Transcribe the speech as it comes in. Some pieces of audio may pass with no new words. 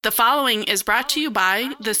The following is brought to you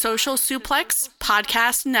by the Social Suplex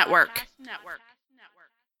Podcast Network.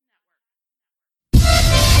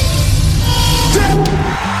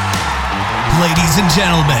 Ladies and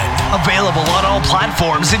gentlemen, available on all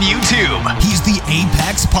platforms and YouTube. He's the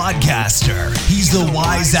Apex Podcaster. He's the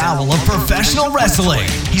wise owl of professional wrestling.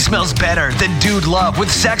 He smells better than Dude Love with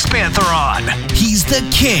Sex Panther on. He's the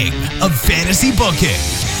king of fantasy booking.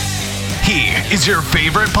 He is your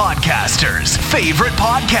favorite podcaster's favorite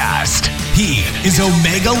podcast. He is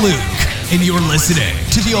Omega Luke, and you're listening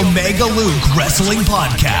to the Omega Luke Wrestling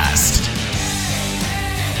Podcast.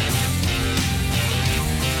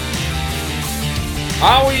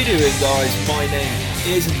 How are you doing, guys? My name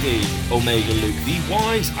is indeed Omega Luke, the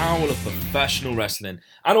wise owl of professional wrestling.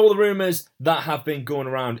 And all the rumours that have been going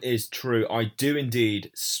around is true. I do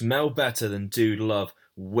indeed smell better than Dude Love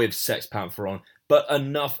with Sex Panther on. But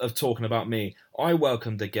enough of talking about me. I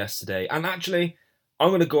welcomed a guest today. And actually, I'm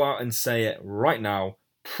going to go out and say it right now.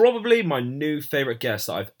 Probably my new favourite guest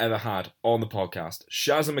that I've ever had on the podcast.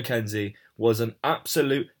 Shazza McKenzie was an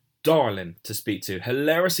absolute darling to speak to.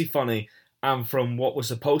 Hilariously funny. And from what was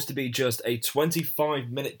supposed to be just a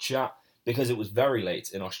 25-minute chat, because it was very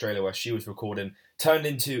late in Australia where she was recording, turned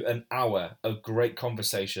into an hour of great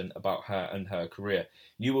conversation about her and her career.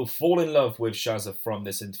 You will fall in love with Shazza from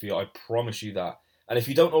this interview, I promise you that. And if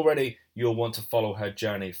you don't already, you'll want to follow her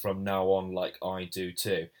journey from now on like I do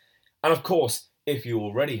too. And of course, if you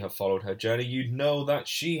already have followed her journey, you'd know that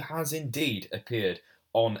she has indeed appeared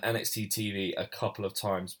on NXT TV a couple of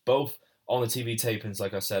times, both on the TV tapings,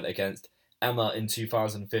 like I said, against Emma in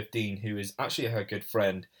 2015, who is actually her good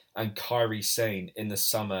friend, and Kairi Sane in the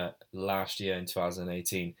summer last year in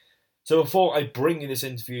 2018. So before I bring you this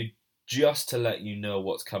interview, just to let you know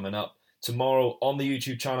what's coming up, tomorrow on the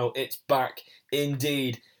YouTube channel, it's back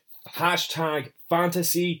indeed. Hashtag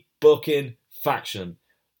Fantasy Booking Faction.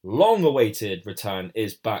 Long-awaited return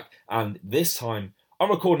is back, and this time I'm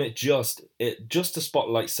recording it just a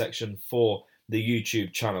spotlight section for the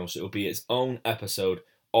YouTube channel, so it'll be its own episode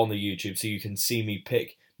on the YouTube, so you can see me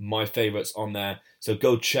pick my favourites on there. So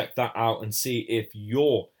go check that out and see if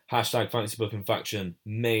your hashtag Fantasy Booking Faction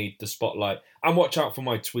made the spotlight. And watch out for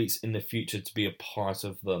my tweets in the future to be a part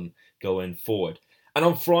of them going forward. And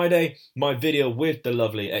on Friday, my video with the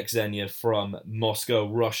lovely Xenia from Moscow,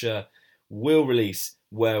 Russia, will release,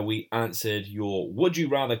 where we answered your Would You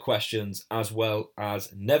Rather questions, as well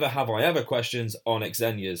as Never Have I Ever questions on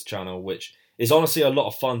Xenia's channel, which is honestly a lot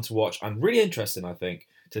of fun to watch and really interesting, I think,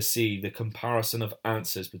 to see the comparison of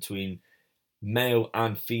answers between male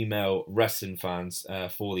and female wrestling fans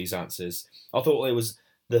for these answers. I thought it was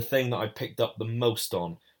the thing that I picked up the most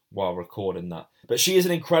on while recording that. But she is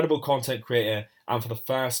an incredible content creator, and for the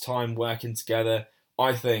first time working together,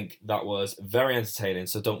 I think that was very entertaining,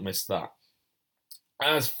 so don't miss that.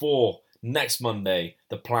 As for next Monday,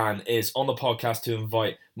 the plan is on the podcast to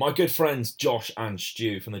invite my good friends Josh and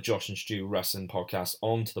Stu from the Josh and Stu Wrestling Podcast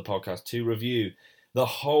onto the podcast to review the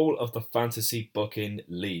whole of the Fantasy Booking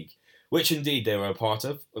League, which indeed they were a part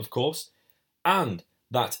of course, and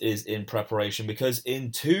that is in preparation because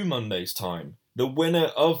in 2 Mondays' time, the winner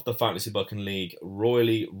of the Fantasy Booking League,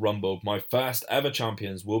 Royally Rumble, my first ever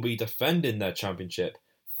champions, will be defending their championship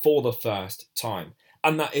for the first time,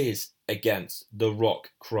 and that is against the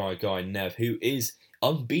Rock Cry guy Nev, who is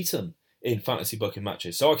unbeaten in fantasy booking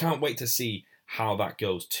matches. So I can't wait to see how that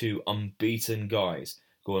goes. 2 unbeaten guys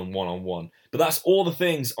going one-on-one. But that's all the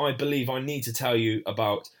things I believe I need to tell you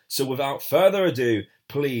about. So without further ado,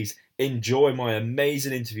 please enjoy my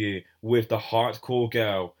amazing interview with the hardcore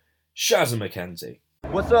girl, Shazza McKenzie.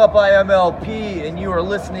 What's up, IMLP, and you are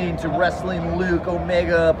listening to Wrestling Luke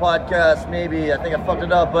Omega Podcast. Maybe, I think I fucked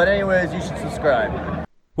it up, but anyways, you should subscribe.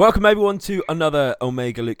 Welcome everyone to another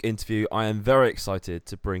Omega Luke interview. I am very excited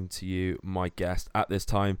to bring to you my guest at this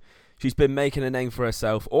time. She's been making a name for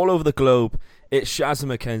herself all over the globe. It's Shazza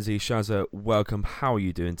McKenzie. Shazza, welcome. How are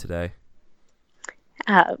you doing today?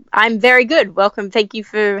 I'm very good. Welcome. Thank you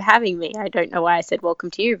for having me. I don't know why I said welcome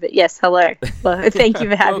to you, but yes, hello. Well, thank you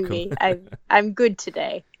for having me. I'm good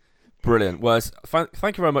today. Brilliant. Well,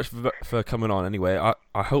 thank you very much for coming on anyway.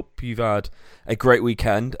 I hope you've had a great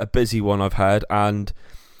weekend, a busy one I've had. And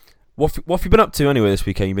what have you been up to anyway this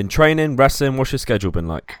weekend? You've been training, wrestling? What's your schedule been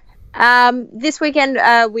like? This weekend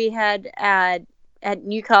we had at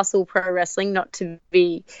Newcastle Pro Wrestling,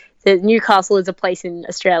 Newcastle is a place in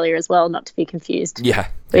Australia as well, not to be confused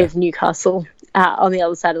with Newcastle on the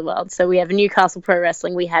other side of the world. So we have a Newcastle Pro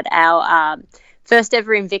Wrestling. We had our first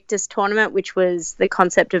ever Invictus tournament, which was, the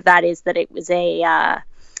concept of that is that it was a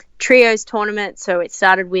trios tournament. So it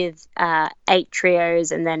started with 8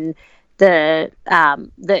 trios, and then the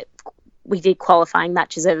we did qualifying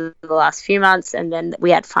matches over the last few months, and then we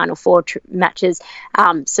had Final Four matches.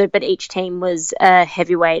 But each team was a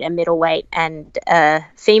heavyweight, a middleweight, and a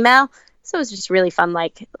female. So it was just a really fun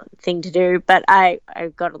thing to do. But I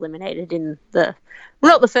got eliminated in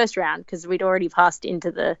not the first round, because we'd already passed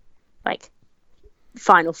into the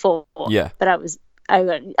Final Four. Yeah. But I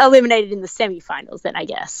got eliminated in the semi-finals then, I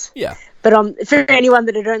guess. Yeah. But for anyone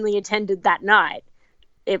that had only attended that night,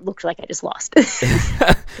 it looked like I just lost.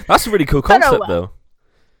 That's a really cool concept, though.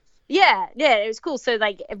 Yeah, it was cool. So,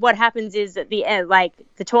 what happens is at the end,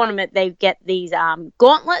 the tournament, they get these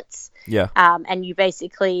gauntlets. Yeah. And you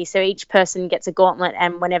basically, so each person gets a gauntlet,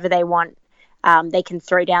 and whenever they want, they can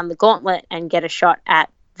throw down the gauntlet and get a shot at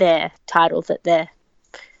their title that they're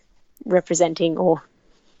representing, or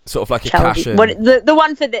sort of like a cash in. The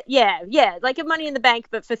one for like a Money in the Bank,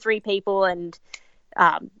 but for 3 people, and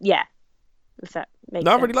if that makes sense.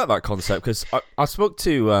 I really like that concept, because I spoke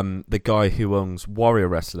to the guy who owns Warrior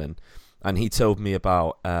Wrestling, and he told me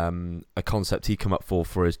about a concept he come up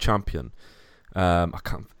for his champion.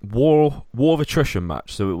 War of Attrition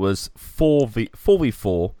match. So it was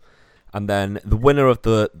 4v4, and then the winner of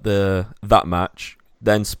that match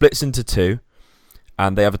then splits into 2.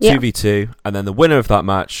 And they have a 2v2, and then the winner of that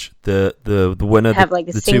match, the winner,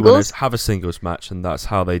 the 2 winners have a singles match, and that's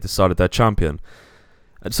how they decided their champion.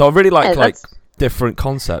 And so I really like different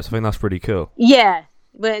concepts. I think that's pretty cool. Yeah,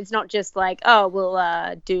 but it's not just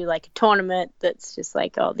we'll do a tournament that's just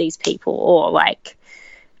these people, or I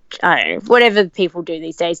don't know, whatever people do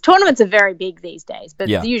these days. Tournaments are very big these days, but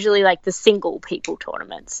usually the single people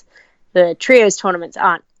tournaments. The trios tournaments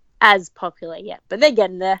aren't as popular yet, but they're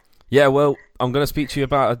getting there. Yeah, well, I'm going to speak to you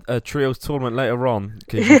about a trios tournament later on,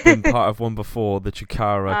 because you've been part of one before, the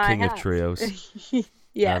Chikara King of Trios.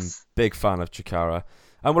 Yes. Big fan of Chikara.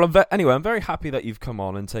 And well, I'm very happy that you've come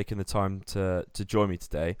on and taken the time to join me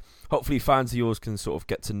today. Hopefully fans of yours can sort of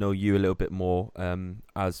get to know you a little bit more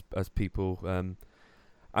as people,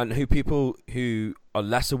 and people who are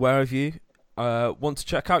less aware of you want to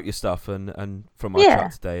check out your stuff and from our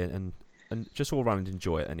chat today, and just all around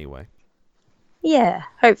enjoy it anyway. Yeah,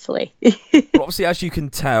 hopefully. Well, obviously, as you can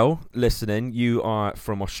tell, listening, you are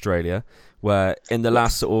from Australia, where in the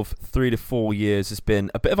last sort of 3 to 4 years, it's been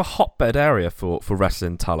a bit of a hotbed area for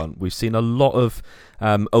wrestling talent. We've seen a lot of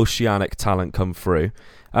oceanic talent come through.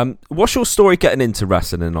 What's your story getting into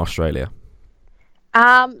wrestling in Australia?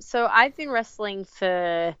 So I've been wrestling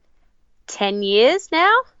for 10 years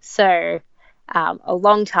now, so a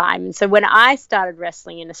long time. And so when I started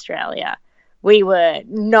wrestling in Australia, we were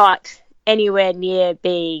not anywhere near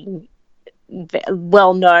being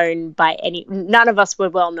well known by none of us were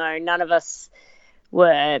well known. None of us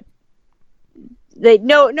were. There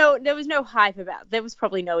was no hype about. There was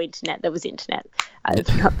probably no internet. There was internet.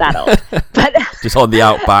 It's not that old, but just on the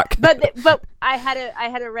outback. but I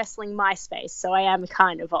had a wrestling MySpace, so I am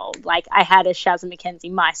kind of old. I had a Shazza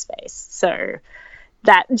McKenzie MySpace, so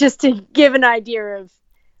that just to give an idea of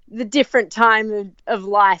the different time of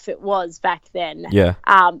life it was back then. Yeah.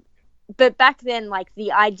 But back then,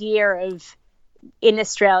 the idea of in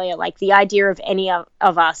Australia, the idea of any of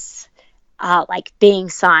us, being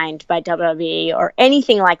signed by WWE or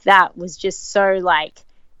anything like that was just so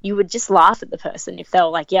you would just laugh at the person if they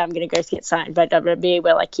were yeah, I'm going to go get signed by WWE.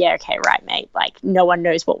 We're yeah, okay, right, mate. No one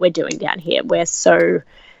knows what we're doing down here. We're so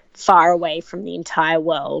far away from the entire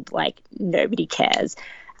world. Nobody cares.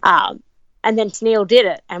 And then Tenille did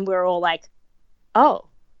it, and we're all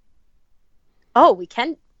oh, we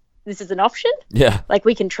can. This is an option? Yeah.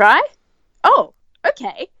 We can try? Oh,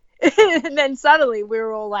 okay. And then suddenly we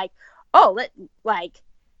were all oh,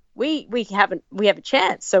 we have a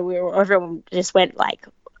chance. So everyone just went and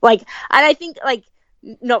I think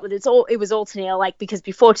not that it was all Tenille, because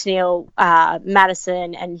before Tenille,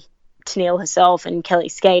 Madison and Tenille herself and Kelly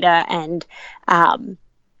Skater and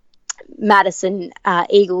Madison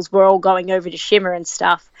Eagles were all going over to Shimmer and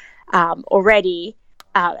stuff already.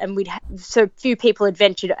 And so few people had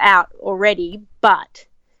ventured out already, but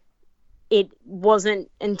it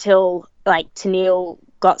wasn't until Tenille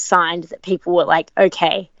got signed that people were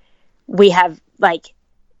okay, we have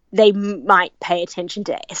they might pay attention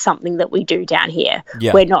to something that we do down here.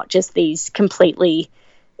 Yeah. We're not just these completely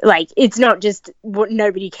it's not just what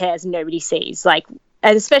nobody cares and nobody sees.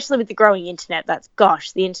 And especially with the growing internet, the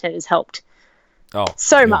internet has helped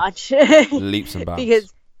so much. Leaps and bounds.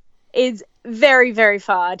 Because it's very, very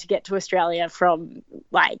far to get to Australia from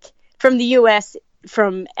the US,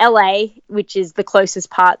 from LA, which is the closest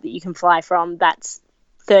part that you can fly from. That's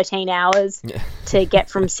 13 hours to get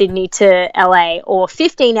from Sydney to LA, or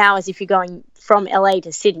 15 hours if you're going from LA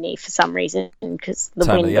to Sydney for some reason, because the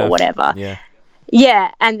wind or whatever.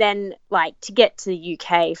 Yeah, and then like to get to the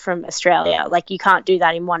UK from Australia, like you can't do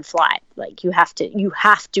that in one flight. Like you have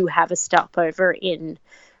to have a stopover in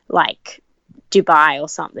like Dubai or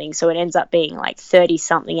something. So it ends up being like 30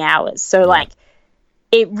 something hours. So like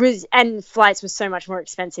it was, and flights were so much more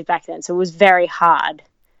expensive back then. So it was very hard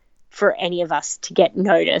for any of us to get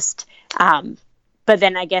noticed. But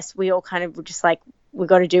then I guess we all kind of were just like, we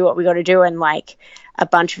got to do what we got to do. And like a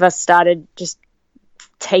bunch of us started just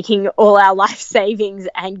taking all our life savings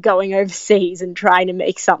and going overseas and trying to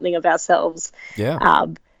make something of ourselves. Yeah.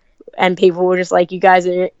 And people were just like, you guys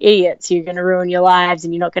are idiots. You're going to ruin your lives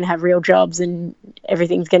and you're not going to have real jobs and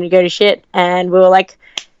everything's going to go to shit. And we were like,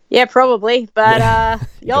 yeah, probably, but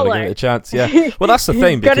YOLO. Give it a chance, yeah. Well, that's the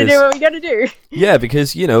thing. Got to do what we got to do. Yeah,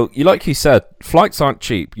 because, you know, like you said, flights aren't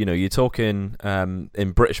cheap. You know, you're talking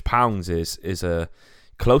in British pounds is a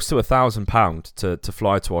close to £1,000 to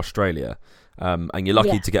fly to Australia. And you're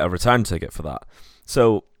lucky to get a return ticket for that.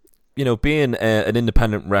 So, you know, being an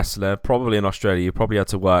independent wrestler, probably in Australia, you probably had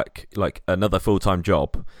to work like another full-time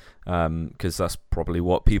job, because that's probably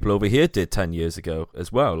what people over here did 10 years ago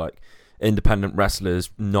as well. Like, independent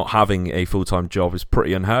wrestlers not having a full-time job is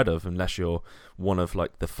pretty unheard of unless you're one of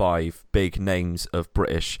like the 5 big names of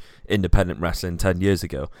British independent wrestling 10 years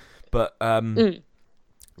ago. But, you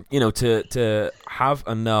know, to have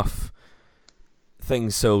enough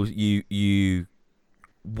things so you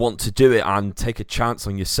want to do it and take a chance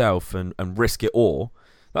on yourself and risk it all,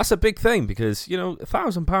 that's a big thing, because, you know,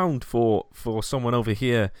 £1,000 for someone over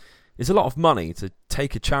here is a lot of money to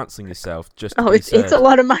take a chance on yourself. Just it's a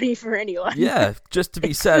lot of money for anyone. Yeah, just to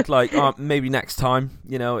be said like, maybe next time,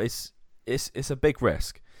 you know, it's a big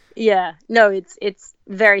risk. Yeah, no, it's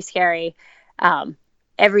very scary.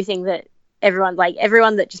 Everything that everyone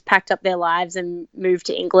that just packed up their lives and moved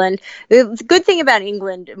to England. The good thing about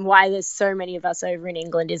England and why there's so many of us over in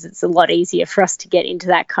England is it's a lot easier for us to get into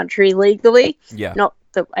that country legally. Yeah. Not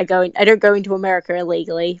that I don't go into America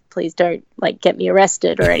illegally. Please don't like get me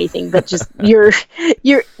arrested or anything, but just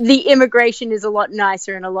the immigration is a lot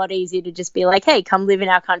nicer and a lot easier to just be like, hey, come live in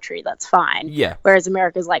our country. That's fine. Yeah. Whereas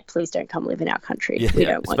America's like, please don't come live in our country. Yeah, we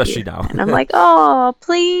don't want especially you. now. And I'm like, oh,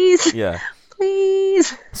 please. Yeah.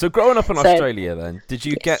 Please. So growing up in Australia then, did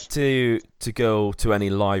you get to go to any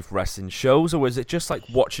live wrestling shows, or was it just like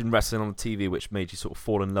watching wrestling on TV which made you sort of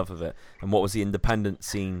fall in love with it? And what was the independent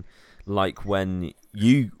scene like when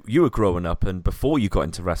you were growing up and before you got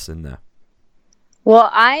into wrestling there? Well,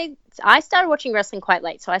 I started watching wrestling quite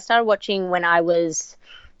late. So I started watching when I was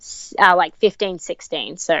like 15,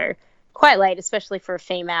 16. So quite late, especially for a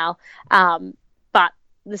female. But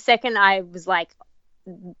the second I was like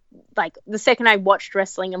the second I watched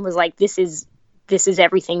wrestling and was like, this is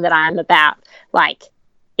everything that I'm about, like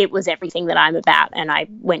it was everything that I'm about. And I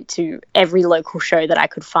went to every local show that I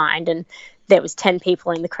could find, and there was 10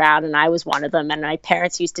 people in the crowd and I was one of them. And my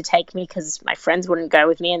parents used to take me because my friends wouldn't go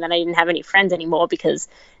with me, and then I didn't have any friends anymore because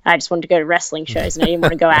I just wanted to go to wrestling shows and I didn't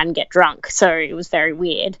want to go out and get drunk. So it was very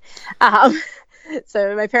weird.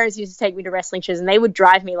 So my parents used to take me to wrestling shows, and they would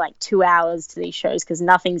drive me like 2 hours to these shows because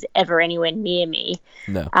nothing's ever anywhere near me.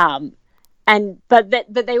 No. But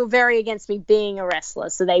they were very against me being a wrestler,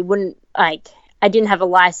 so they wouldn't I didn't have a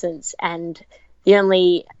license, and the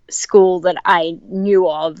only school that I knew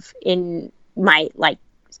of in my like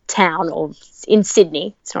town, or in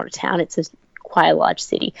Sydney, it's not a town, it's quite a large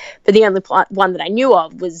city, but the only one that I knew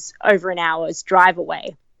of was over an hour's drive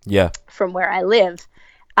away. Yeah. From where I live.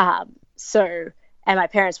 And my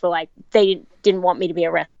parents were like, they didn't want me to be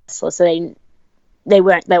a wrestler, so they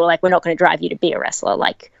were like, we're not going to drive you to be a wrestler.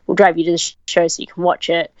 Like, we'll drive you to the show so you can watch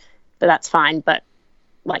it, but that's fine. But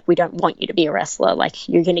like, we don't want you to be a wrestler. Like,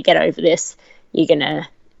 you're going to get over this. You're going to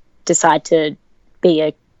decide to be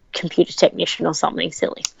a computer technician or something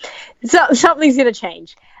silly. So something's going to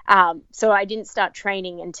change. So I didn't start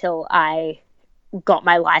training until I got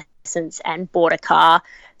my license and bought a car.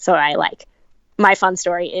 So my fun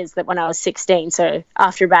story is that when I was 16, so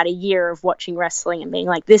after about a year of watching wrestling and being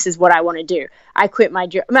like, this is what I want to do, I quit my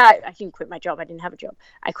job. I didn't quit my job. I didn't have a job.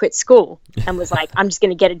 I quit school and was like, I'm just going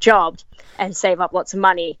to get a job and save up lots of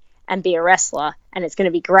money and be a wrestler, and it's going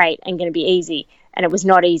to be great and going to be easy. And it was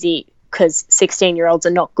not easy because 16-year-olds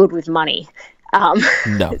are not good with money.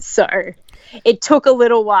 No. So it took a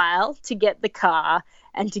little while to get the car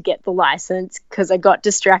and to get the license because I got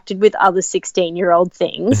distracted with other 16-year-old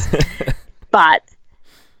things. But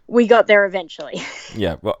we got there eventually.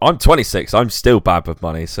 Yeah, well, I'm 26. I'm still bad with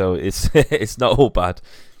money, so it's not all bad.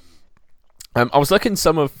 I was looking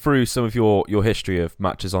through some of your history of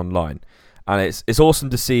matches online, and it's awesome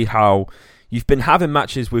to see how you've been having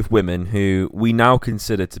matches with women who we now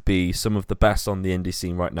consider to be some of the best on the indie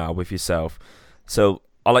scene right now, with yourself So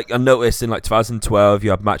I noticed in 2012 you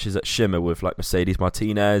had matches at Shimmer with Mercedes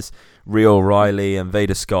Martinez, Rhea O'Reilly, and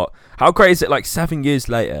Veda Scott. How great is it? 7 years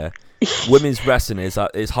later, women's wrestling is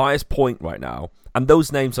at its highest point right now, and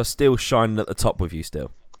those names are still shining at the top with you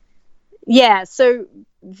still. Yeah, so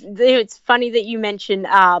it's funny that you mention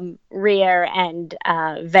Rhea and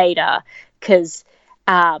Veda, because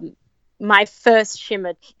my first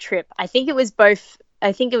Shimmer trip, I think it was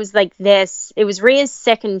Rhea's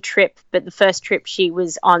second trip, but the first trip she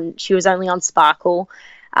was only on Sparkle,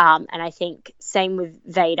 and I think same with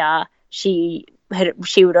Veda, she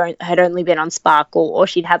had only been on Sparkle, or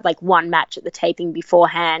she'd had one match at the taping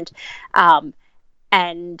beforehand,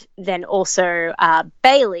 and then also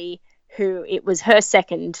Bailey, who it was her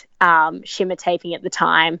second Shimmer taping at the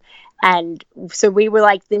time, and so we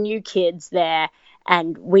were the new kids there.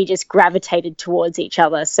 And we just gravitated towards each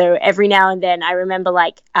other. So every now and then I remember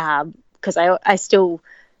because I still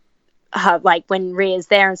when Rhea's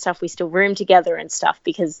there and stuff, we still room together and stuff,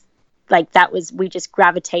 because we just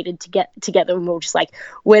gravitated to get together, and we were just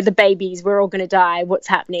we're the babies, we're all going to die. What's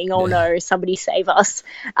happening? Oh no, somebody save us.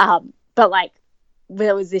 But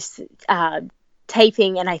there was this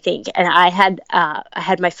taping, and I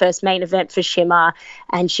had my first main event for Shimmer,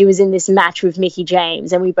 and she was in this match with Mickie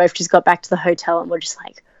James, and we both just got back to the hotel and we're just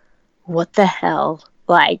what the hell?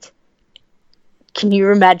 Can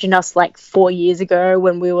you imagine us 4 years ago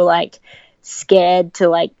when we were scared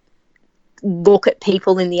to look at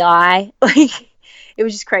people in the eye? It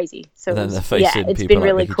was just crazy. So it's been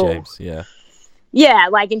really Mickie cool. James, yeah. Yeah,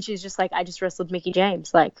 and she was just I just wrestled Mickie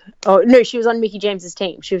James. Oh no, she was on Mickie James's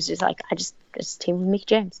team. She was just I just teamed with Mickie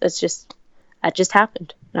James. That just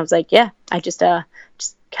happened. And I was yeah, I just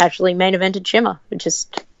casually main evented Shimmer,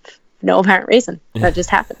 just for no apparent reason. That just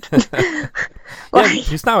happened. Yeah,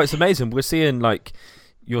 because now it's amazing. We're seeing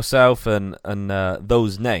yourself and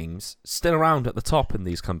those names still around at the top in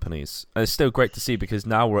these companies, and it's still great to see, because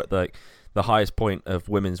now we're at the highest point of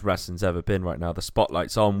women's wrestling's ever been right now. The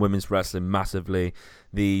spotlight's on women's wrestling massively.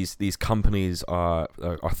 These companies are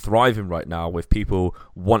thriving right now, with people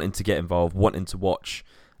wanting to get involved, wanting to watch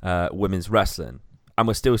women's wrestling, and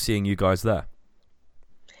we're still seeing you guys there.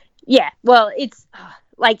 Yeah, well, it's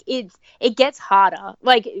it gets harder.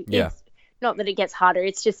 It's not that it gets harder.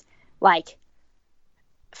 It's just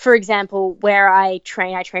for example, where I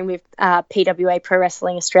train with PWA Pro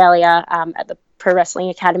Wrestling Australia at the Pro Wrestling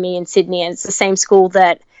Academy in Sydney, and it's the same school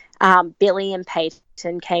that Billy and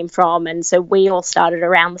Peyton came from, and so we all started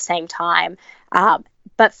around the same time.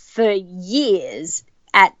 But for years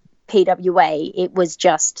at PWA, it was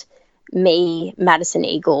just me, Madison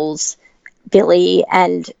Eagles, Billy,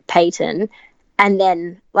 and Peyton, and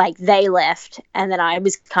then they left, and then I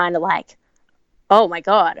was kind of oh my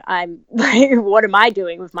god, I'm what am I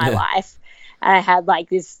doing with my life? And I had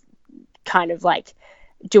this kind of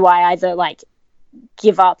do I either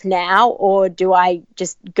give up now, or do I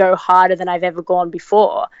just go harder than I've ever gone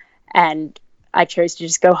before? And I chose to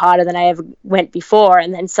just go harder than I ever went before.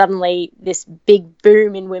 And then suddenly this big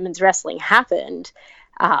boom in women's wrestling happened.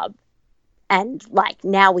 And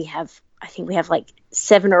now I think we have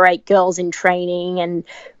 7 or 8 girls in training, and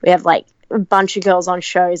we have a bunch of girls on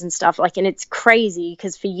shows and stuff. And it's crazy,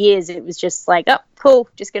 because for years it was just oh, cool,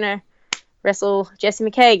 just gonna wrestle Jessie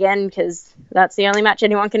McKay again, because that's the only match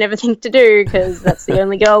anyone can ever think to do, because that's the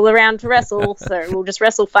only girl around to wrestle, so we'll just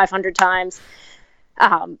wrestle 500 times,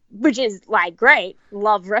 which is great,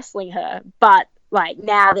 love wrestling her, but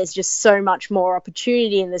now there's just so much more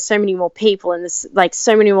opportunity, and there's so many more people, and there's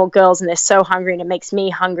so many more girls, and they're so hungry, and it makes me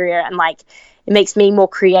hungrier, and it makes me more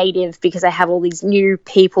creative, because I have all these new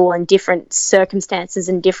people and different circumstances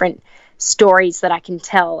and different stories that I can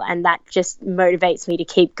tell, and that just motivates me to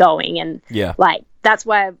keep going. And that's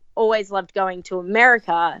why I've always loved going to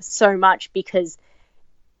America so much, because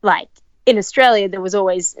in Australia there was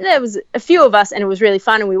a few of us, and it was really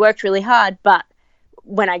fun, and we worked really hard, but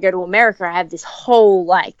when I go to America, I have this whole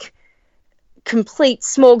complete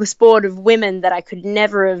smorgasbord of women that I could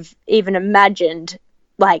never have even imagined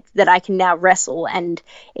that I can now wrestle, and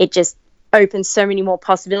it just opens so many more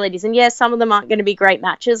possibilities. And yeah, some of them aren't going to be great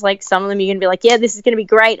matches. Some of them you're going to be yeah, this is going to be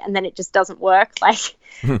great, and then it just doesn't work.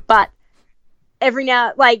 But every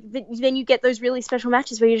now, then you get those really special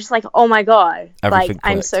matches where you're just oh my god,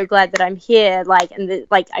 I'm so glad that I'm here. And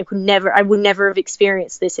I would never have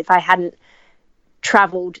experienced this if I hadn't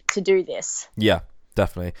traveled to do this. Yeah,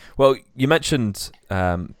 definitely. Well, you mentioned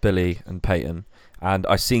Billy and Peyton, and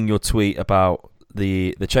I seen your tweet about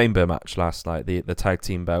the Chamber match last night, the tag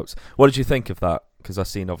team belts. What did you think of that? Because I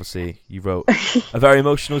seen, obviously, you wrote a very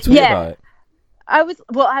emotional tweet about it. I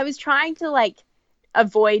was trying to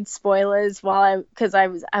avoid spoilers because I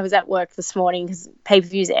was at work this morning because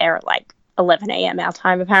pay-per-views air at like 11 a.m. our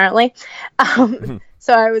time apparently.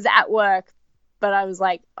 So I was at work, but I was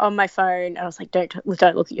like on my phone and I was like, don't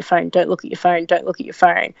look at your phone, don't look at your phone, don't look at your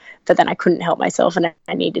phone. But then I couldn't help myself and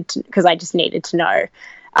I needed to, because I just needed to know.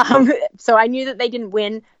 So I knew that they didn't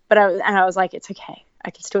win, but I was like, it's okay, I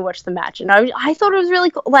can still watch the match. And I thought it was really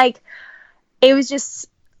cool. Like, it was just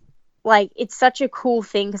like, it's such a cool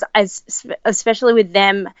thing because especially with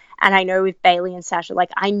them, and I know with Bayley and Sasha, like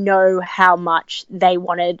I know how much they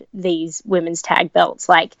wanted these women's tag belts.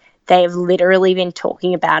 Like, they have literally been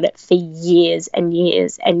talking about it for years and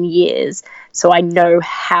years and years. So I know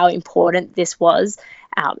how important this was.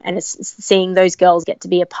 And it's, seeing those girls get to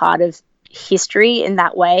be a part of history in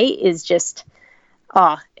that way is just,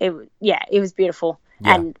 it was beautiful.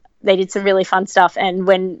 Yeah. And they did some really fun stuff. And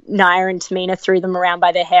when Nia and Tamina threw them around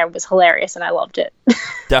by their hair, it was hilarious and I loved it.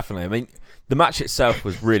 Definitely. I mean, the match itself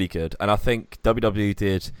was really good. And I think WWE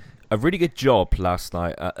did a really good job last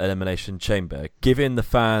night at Elimination Chamber, giving the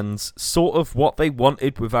fans sort of what they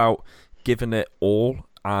wanted without giving it all,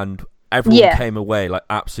 and everyone came away like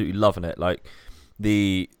absolutely loving it. Like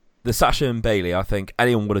the Sasha and Bayley, I think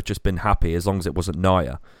anyone would have just been happy as long as it wasn't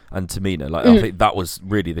Nia and Tamina. Like I think that was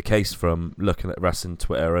really the case from looking at wrestling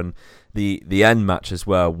Twitter, and the end match as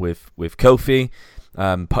well with Kofi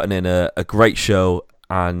putting in a great show,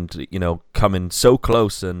 and coming so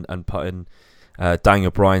close and putting Daniel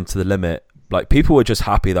Bryan to the limit. Like, people were just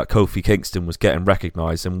happy that Kofi Kingston was getting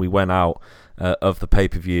recognised, and we went out of the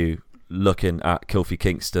pay-per-view looking at Kofi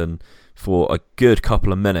Kingston for a good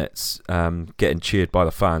couple of minutes, getting cheered by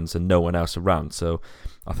the fans and no one else around. So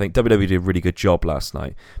I think WWE did a really good job last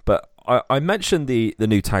night. But I mentioned the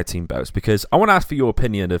new tag team belts because I want to ask for your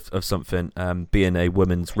opinion of something, being a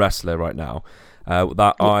women's wrestler right now.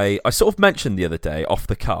 That I sort of mentioned the other day off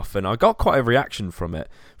the cuff, and I got quite a reaction from it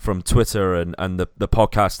from Twitter and the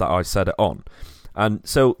podcast that I said it on. And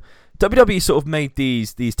so WWE sort of made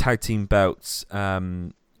these tag team belts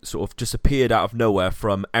sort of just appeared out of nowhere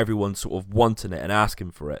from everyone sort of wanting it and asking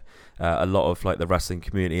for it. A lot of like the wrestling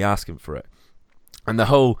community asking for it. And the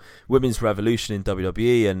whole women's revolution in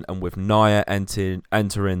WWE, and with Nia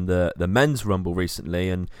entering the men's rumble recently,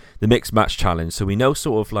 and the mixed match challenge. So we know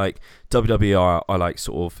sort of like WWE are like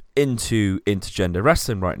sort of into intergender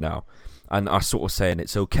wrestling right now, and are sort of saying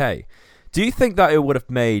it's okay. Do you think that it would have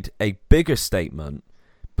made a bigger statement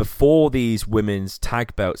before these women's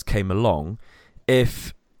tag belts came along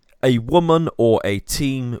if a woman or a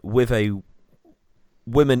team with a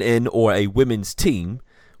women in, or a women's team,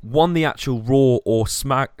 won the actual Raw or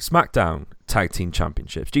SmackDown tag team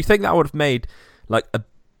championships? Do you think that would have made like a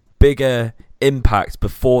bigger impact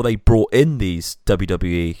before they brought in these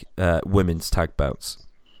WWE women's tag belts?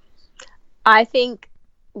 I think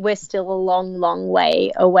we're still a long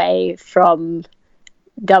way away from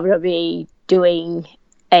WWE doing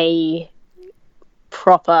a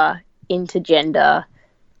proper intergender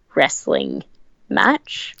wrestling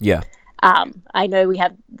match. Yeah. I know we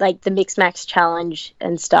have like the Mixed Match Challenge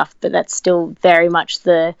and stuff, but that's still very much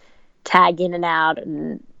the tag in and out,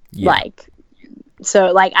 and like,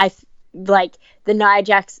 so like the Nia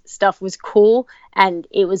Jax stuff was cool and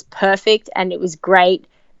it was perfect and it was great,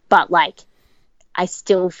 but like I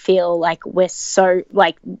still feel like we're so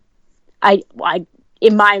like I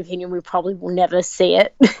in my opinion we probably will never see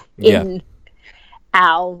it in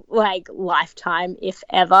our like lifetime, if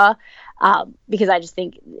ever, because I just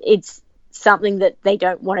think it's something that they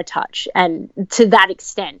don't want to touch, and to that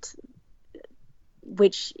extent,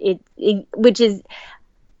 which is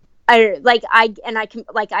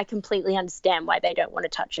I completely understand why they don't want to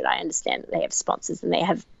touch it. I understand that they have sponsors and they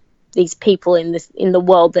have these people in the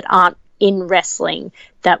world that aren't in wrestling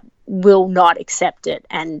that will not accept it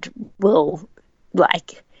and will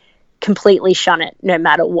like completely shun it no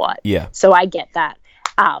matter what. Yeah. So I get that.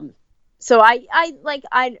 So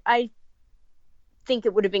I think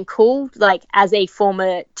it would have been cool, like as a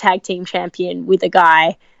former tag team champion with a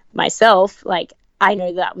guy myself, like I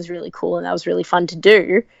know that was really cool and that was really fun to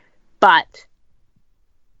do, but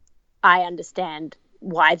I understand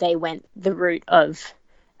why they went the route of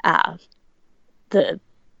the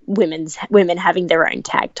women having their own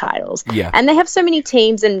tag titles. Yeah. And they have so many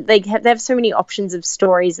teams and they have so many options of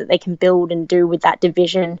stories that they can build and do with that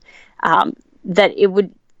division, that it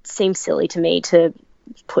would seem silly to me to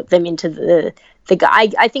put them into the guy.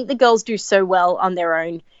 I think the girls do so well on their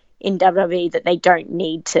own in WWE that they don't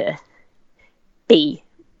need to be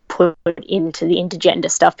put into the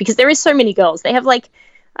intergender stuff, because there is so many girls. They have like,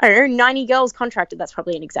 I don't know, 90 girls contracted. That's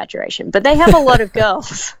probably an exaggeration, but they have a lot of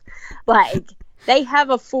girls. Like they have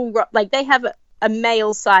a full, like they have a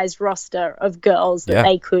male-sized roster of girls that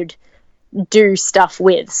they could do stuff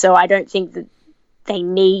with. So I don't think that they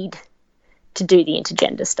need to do the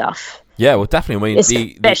intergender stuff. Yeah, well, definitely. I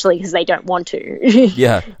mean, especially because they don't want to.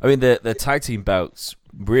 Yeah, I mean, the tag team belts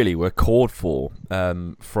really were called for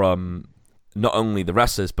from not only the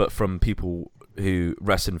wrestlers but from people who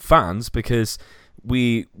wrestling fans, because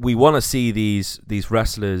we want to see these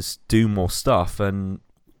wrestlers do more stuff, and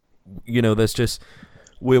there's just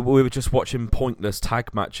we were just watching pointless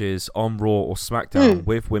tag matches on Raw or SmackDown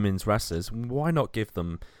with women's wrestlers. Why not give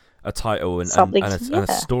them a title and a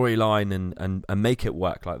storyline and make it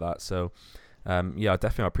work like that? So I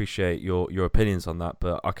definitely appreciate your opinions on that,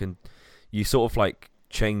 but you sort of like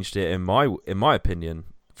changed it in my opinion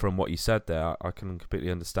from what you said there. I can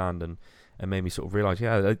completely understand and made me sort of realize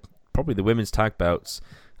probably the women's tag belts,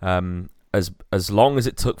 as long as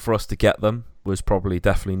it took for us to get them, was probably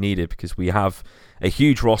definitely needed, because we have a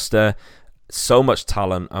huge roster, so much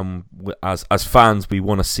talent, and as fans we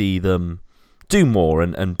want to see them do more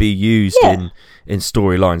and be used in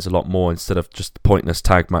storylines a lot more, instead of just pointless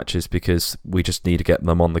tag matches, because we just need to get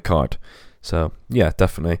them on the card. So yeah,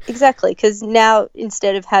 definitely. Exactly, because now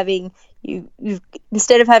instead of having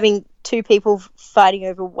two people fighting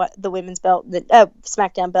over the women's belt, the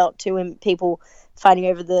SmackDown belt, two people fighting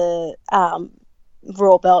over the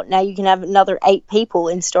Raw belt, now you can have another 8 people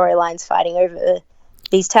in storylines fighting over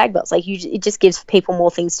these tag belts. Like, it just gives people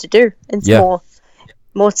more things to do. It's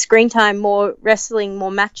more screen time, more wrestling,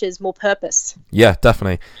 more matches, more purpose. Yeah,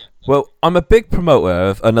 definitely. Well, I'm a big promoter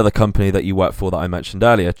of another company that you work for that I mentioned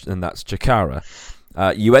earlier, and that's Chikara.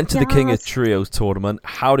 You entered the King of Trios tournament.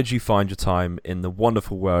 How did you find your time in the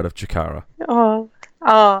wonderful world of Chikara?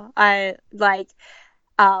 I like,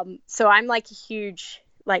 so I'm like a huge,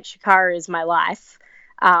 like, Chikara is my life.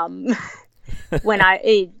 When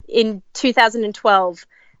in 2012,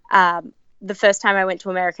 the first time I went to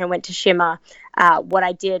America and went to Shimmer, what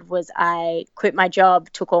I did was I quit my job,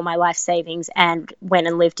 took all my life savings, and went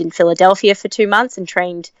and lived in Philadelphia for 2 months and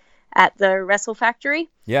trained at the Wrestle Factory.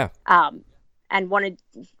 Yeah. And wanted,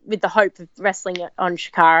 with the hope of wrestling on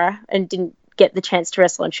Chikara, and didn't get the chance to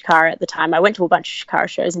wrestle on Chikara at the time. I went to a bunch of Chikara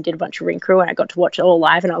shows and did a bunch of ring crew, and I got to watch it all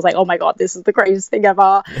live, and I was like, oh my God, this is the greatest thing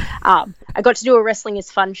ever. I got to do a Wrestling is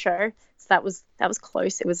Fun show. So that was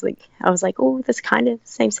close. It was like, I was like, oh, that's kind of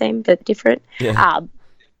same, but different. Yeah.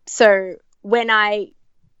 So when I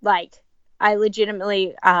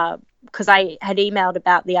legitimately, because I had emailed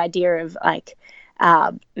about the idea of like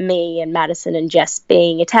me and Madison and Jess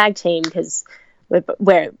being a tag team, because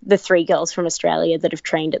we're the 3 girls from Australia that have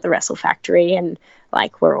trained at the Wrestle Factory, and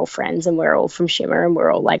like we're all friends, and we're all from Shimmer, and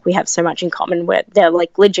we're all like, we have so much in common. They're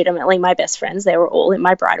like legitimately my best friends. They were all in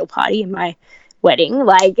my bridal party and my wedding,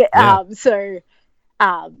 like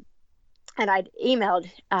and I'd emailed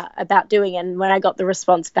about doing it, and when I got the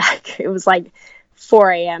response back, it was like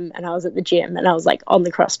 4 a.m. and I was at the gym, and I was like on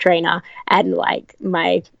the cross trainer, and like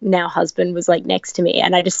my now husband was like next to me,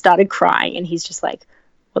 and I just started crying, and he's just like,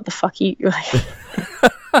 what the fuck are you like,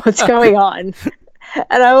 what's going on?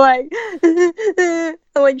 And I'm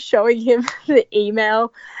like showing him the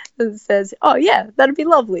email that says, oh yeah, that'd be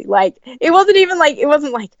lovely. Like, it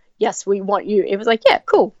wasn't like, yes, we want you. It was like, yeah,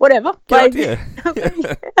 cool, whatever. Like, I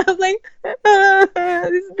was like,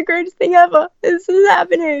 this is the greatest thing ever. This is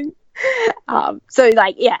happening. So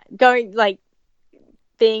like, yeah, going, like,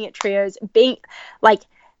 being at Trios, being like,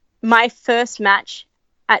 my first match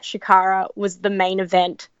at Chikara was the main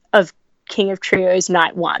event of King of Trios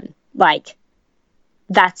Night 1. Like,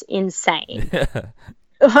 that's insane.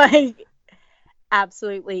 Like,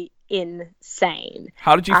 absolutely insane.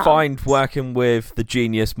 How did you find working with the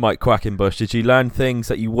genius Mike Quackenbush? Did you learn things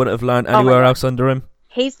that you wouldn't have learned anywhere else under him?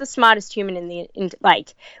 He's the smartest human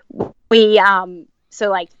like, we so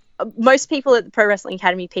like most people at the Pro Wrestling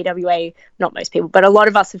Academy PWA, not most people, but a lot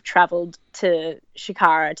of us have traveled to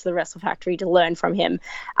Chikara, to the Wrestle Factory, to learn from him.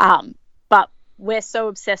 But we're so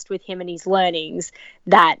obsessed with him and his learnings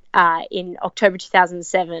that in October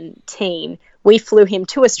 2017, we flew him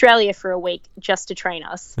to Australia for a week just to train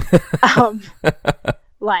us.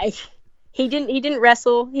 Like, he didn't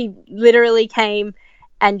wrestle. He literally came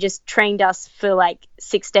and just trained us for like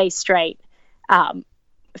 6 days straight.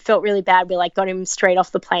 Felt really bad. We like got him straight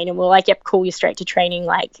off the plane, and we're like, yep, cool, you're straight to training.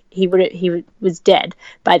 Like, he was dead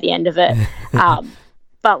by the end of it.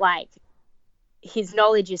 But like, his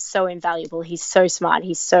knowledge is so invaluable. He's so smart.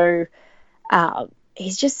 He's so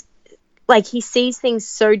he's just like, he sees things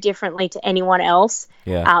so differently to anyone else.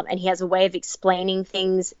 Yeah. And he has a way of explaining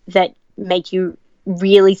things that make you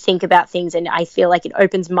really think about things, and I feel like it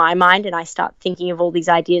opens my mind, and I start thinking of all these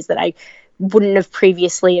ideas that I wouldn't have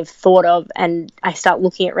previously have thought of, and I start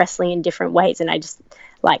looking at wrestling in different ways, and I just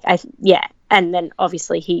and then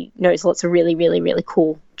obviously he knows lots of really, really, really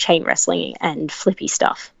cool chain wrestling and flippy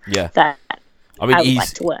stuff. Yeah, that I mean, I would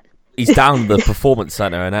like to learn. He's down the Performance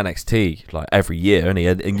Center in NXT like every year, isn't he?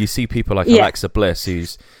 And you see people like Alexa Bliss,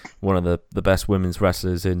 who's one of the best women's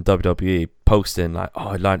wrestlers in WWE, posting like, "Oh,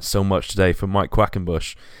 I learned so much today from Mike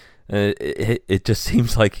Quackenbush." It just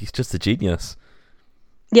seems like he's just a genius.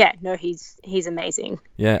 Yeah, no, he's amazing.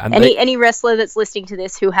 Yeah, and any wrestler that's listening to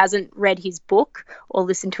this who hasn't read his book or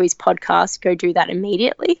listened to his podcast, go do that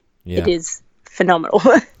immediately. Yeah. It is phenomenal.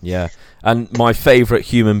 Yeah, and my favourite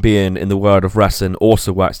human being in the world of wrestling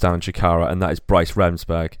also works down in Chikara, and that is Bryce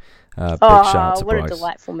Remsburg. Big shout out to Bryce. What a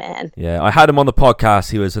delightful man. Yeah, I had him on the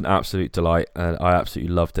podcast. He was an absolute delight, and I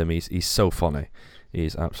absolutely loved him. He's so funny.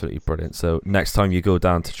 He's absolutely brilliant. So next time you go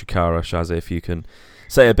down to Chikara, Shazzy, if you can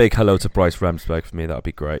say a big hello to Bryce Remsburg for me, that would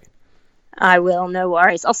be great. I will, no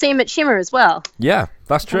worries. I'll see him at Shimmer as well. Yeah,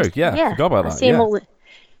 that's true. Yeah, forgot about that. See him all.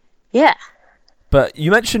 Yeah. But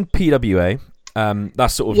you mentioned PWA.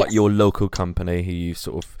 That's sort of like your local company who you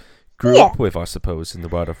sort of grew up with, I suppose, in the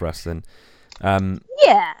world of wrestling.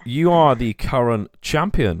 You are the current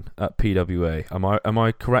champion at PWA. Am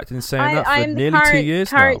I correct in saying that? For nearly 2 years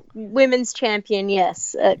current women's champion,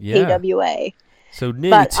 yes, at PWA. So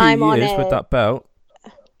nearly 2 years with that belt.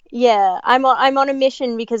 Yeah, I'm on a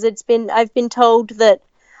mission because I've been told that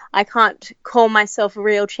I can't call myself a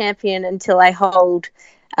real champion until I hold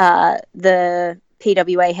the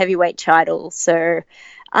PWA heavyweight title. So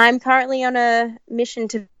I'm currently on a mission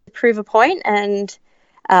to prove a point, and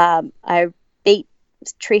I beat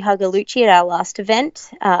Tree Hugger Lucci at our last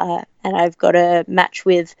event, and I've got a match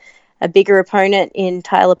with a bigger opponent in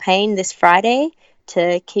Tyler Payne this Friday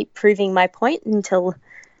to keep proving my point until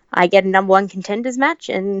I get a number one contenders match,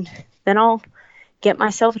 and then I'll get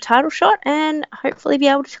myself a title shot and hopefully be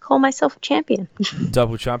able to call myself a champion.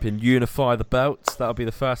 Double champion, unify the belts. That'll be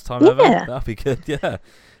the first time ever. That'll be good. Yeah.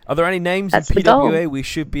 Are there any names in PWA we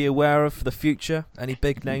should be aware of for the future? Any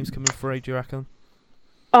big names coming through, do you reckon?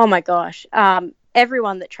 Oh my gosh.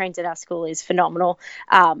 Everyone that trains at our school is phenomenal.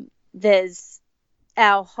 There's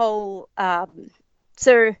our whole Maddie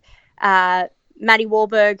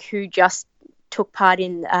Wahlberg, who just took part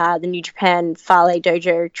in the New Japan Fale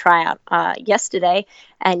Dojo tryout yesterday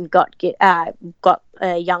and got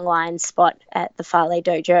a Young Lions spot at the Fale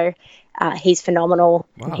Dojo. He's phenomenal.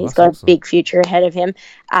 Wow, he's got awesome. A big future ahead of him.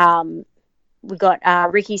 We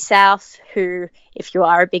got Ricky South, who, if you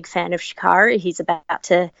are a big fan of Shikara, he's about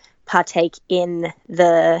to partake in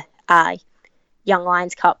the Young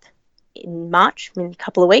Lions Cup in March, in a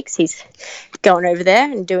couple of weeks. He's going over there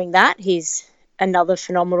and doing that. He's another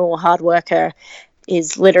phenomenal hard worker,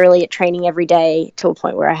 is literally at training every day to a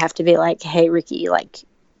point where I have to be like, hey, Ricky, like,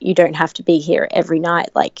 you don't have to be here every night.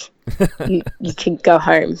 Like, you can go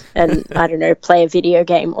home and, I don't know, play a video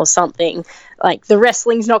game or something. Like, the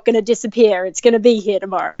wrestling's not going to disappear. It's going to be here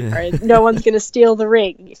tomorrow. No one's going to steal the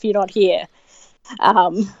ring if you're not here.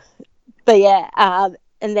 But yeah,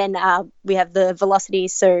 and then we have the Velocity.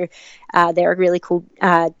 So they're a really cool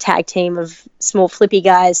tag team of small flippy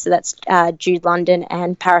guys. So that's Jude London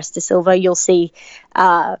and Paris De Silva. You'll see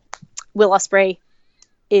Will Ospreay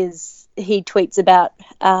he tweets about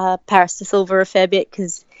Paris De Silva a fair bit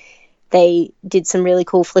because they did some really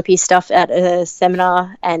cool flippy stuff at a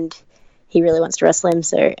seminar, and he really wants to wrestle him.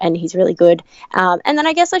 So, and he's really good. And then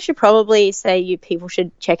I guess I should probably say you people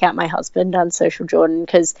should check out my husband, Unsocial Jordan,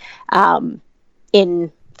 because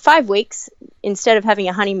in 5 weeks, instead of having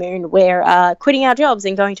a honeymoon, we're quitting our jobs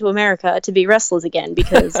and going to America to be wrestlers again,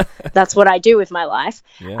 because that's what I do with my life.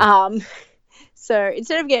 Yeah. So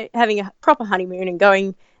instead of having a proper honeymoon and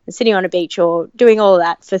going and sitting on a beach or doing all of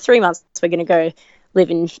that, for 3 months, we're going to go live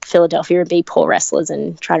in Philadelphia and be poor wrestlers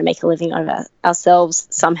and try to make a living out of ourselves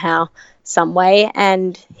somehow, some way.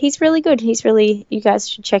 And he's really good. You guys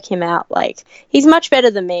should check him out. Like, he's much better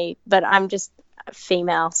than me, but I'm just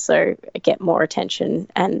female, so I get more attention,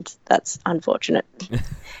 and that's unfortunate.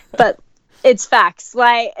 But it's facts.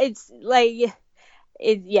 There's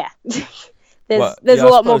a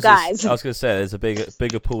lot more guys. I was going to say there's a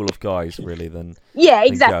bigger pool of guys really than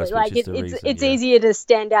exactly. Than like it's easier to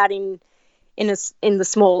stand out in the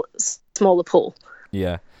smaller pool.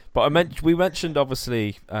 Yeah, but we mentioned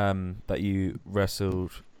obviously that you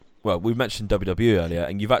wrestled. Well, we mentioned WWE earlier,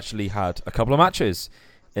 and you've actually had a couple of matches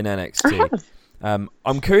in NXT.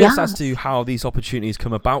 I'm curious as to how these opportunities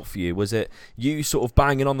come about for you. Was it you sort of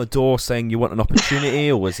banging on the door saying you want an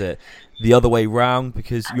opportunity, or was it the other way round?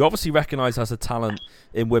 Because you're obviously recognised as a talent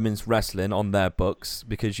in women's wrestling on their books,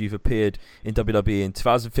 because you've appeared in WWE in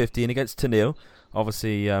 2015 against Tenille,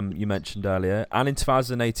 obviously you mentioned earlier, and in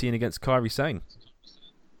 2018 against Kairi Sane.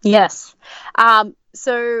 Yes.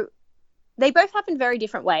 So they both happened very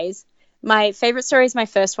different ways. My favourite story is my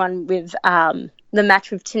first one with the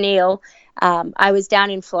match with Tenille. I was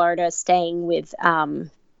down in Florida staying with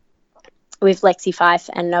Lexi Fife,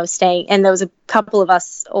 and there was a couple of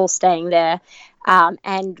us all staying there.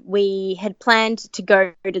 And we had planned to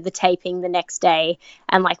go to the taping the next day,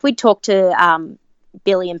 and like we'd talked to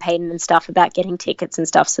Billy and Peyton and stuff about getting tickets and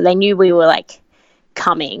stuff, so they knew we were like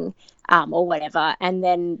coming or whatever. And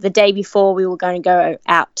then the day before, we were going to go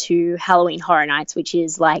out to Halloween Horror Nights, which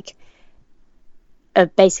is like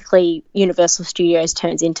basically Universal Studios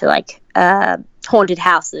turns into like haunted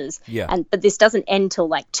houses. Yeah. But this doesn't end till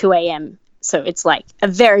like 2 a.m. So it's like a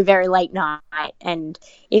very, very late night, and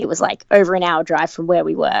it was like over an hour drive from where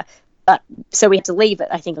we were. But so we had to leave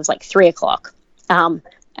I think it was like 3 o'clock. And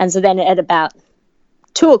so then at about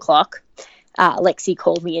 2 o'clock, Lexi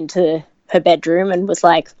called me into her bedroom and was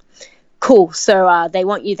like, cool, so they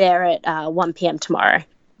want you there at 1 p.m. tomorrow.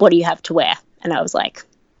 What do you have to wear? And I was like,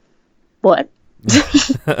 what?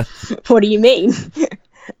 What do you mean?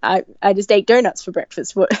 I just ate donuts for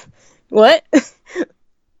breakfast. What?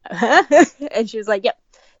 And she was like, yep.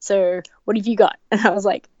 So what have you got? And I was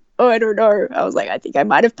like, oh, I don't know. I was like, I think I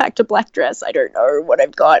might have packed a black dress. I don't know what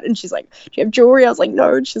I've got. And she's like, do you have jewelry? I was like,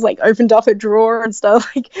 no. And she's like opened up her drawer and started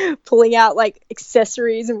like pulling out like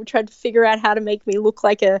accessories, and we tried to figure out how to make me look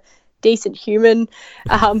like a decent human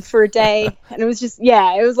for a day. And it was just,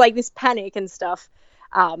 it was like this panic and stuff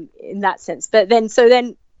in that sense. But then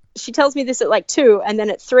she tells me this at like 2, and then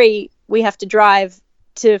at 3 we have to drive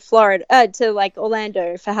to Florida, to like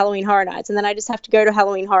Orlando for Halloween Horror Nights. And then I just have to go to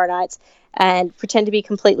Halloween Horror Nights and pretend to be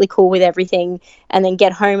completely cool with everything, and then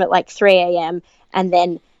get home at like 3 a.m. and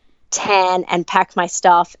then tan and pack my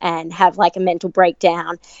stuff and have like a mental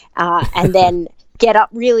breakdown, and then get up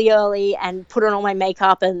really early and put on all my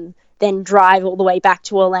makeup, and then drive all the way back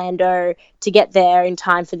to Orlando to get there in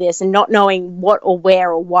time for this, and not knowing what or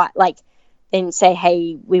where or what, like then say,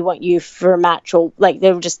 hey, we want you for a match, or like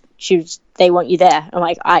they want you there. I'm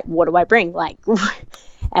like, what do I bring? Like,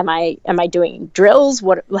 am I doing drills?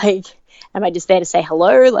 What, like, am I just there to say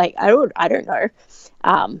hello? Like, I don't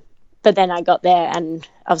know. But then I got there and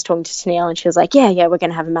I was talking to Tenille, and she was like, yeah, we're going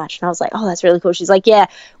to have a match. And I was like, oh, that's really cool. She's like, yeah,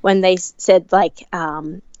 when they said like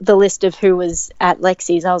the list of who was at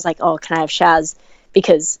Lexi's, I was like, oh, can I have Shaz?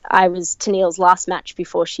 Because I was Tenille's last match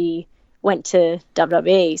before she went to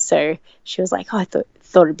WWE. So she was like, oh, I thought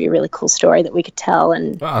it'd be a really cool story that we could tell,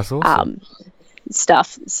 and that's awesome.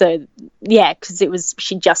 Stuff. So yeah, because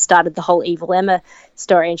she just started the whole Evil Emma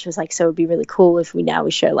story, and she was like, so it'd be really cool if we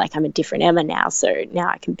show like I'm a different Emma now, so now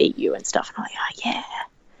I can beat you and stuff. And I'm like, oh yeah,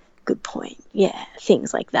 good point. Yeah,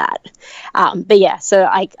 things like that. But yeah, so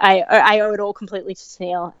I owe it all completely to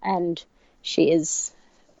Tenille, and she is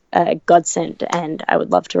a godsend, and I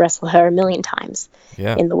would love to wrestle her a million times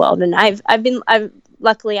in the world. And I've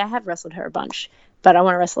luckily I have wrestled her a bunch, but I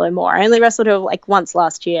want to wrestle her more. I only wrestled her like once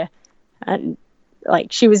last year, and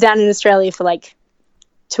like she was down in Australia for like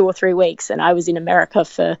 2 or 3 weeks, and I was in America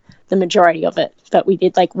for the majority of it. But we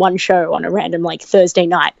did like one show on a random like Thursday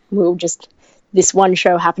night. This one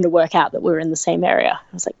show happened to work out that we were in the same area.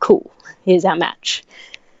 I was like, cool, here's our match.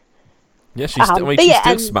 Yeah, she's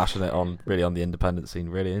still smashing it on the independent scene,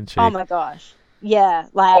 really, isn't she? Oh my gosh. Yeah,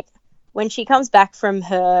 like when she comes back from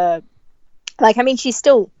her, like, I mean, she's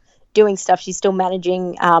still doing stuff. She's still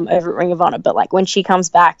managing over at Ring of Honor, but like when she comes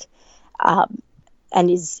back and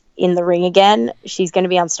is in the ring again, she's going to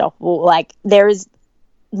be unstoppable. Like there is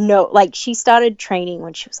no, like she started training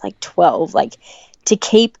when she was like 12, like to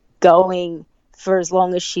keep going for as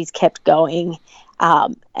long as she's kept going,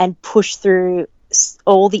 and push through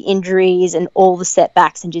all the injuries and all the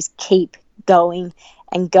setbacks and just keep going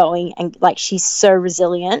and going. And like, she's so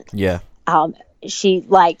resilient. Yeah. She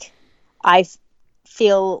like, I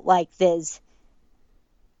feel like there's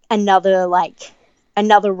another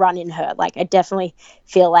run in her. Like, I definitely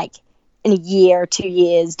feel like in a year or 2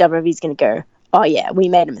 years, WWE's going to go, oh yeah, we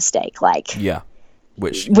made a mistake. Like, yeah.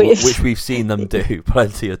 Which we've seen them do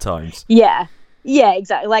plenty of times. Yeah. Yeah,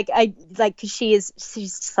 exactly. Cause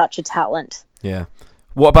she's such a talent. Yeah.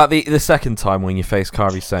 What about the second time when you faced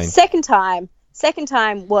Kairi Sane? Second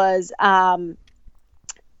time was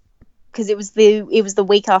because it was the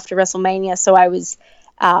week after WrestleMania, so I was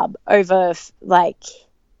over like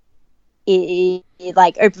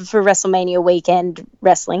like open for WrestleMania weekend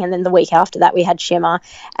wrestling, and then the week after that we had Shimmer,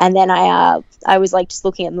 and then I was like just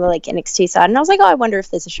looking at the like NXT side, and I was like, oh, I wonder if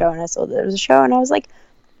there's a show, and I saw that there was a show, and I was like,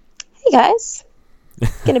 hey guys,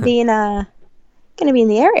 gonna be in the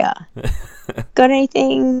area. Got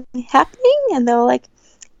anything happening? And they were like,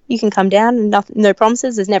 you can come down, and no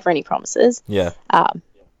promises. There's never any promises. Yeah.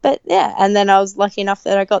 But yeah, and then I was lucky enough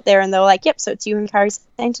that I got there, and they were like, "Yep, so it's you and Kairi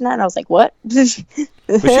Sane tonight." And I was like, "What?" Was she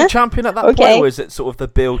champion at that point, or was it sort of the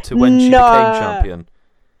build to when she became champion?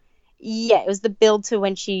 Yeah, it was the build to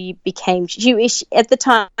when she became. She at the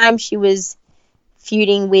time she was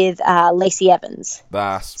feuding with Lacey Evans.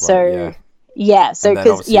 That's right. So yeah, so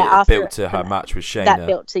because after built to her match with Shayna. That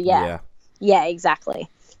built to yeah, exactly.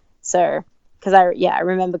 So because I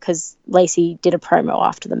remember because Lacey did a promo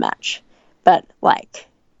after the match, but like.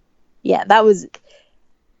 Yeah, that was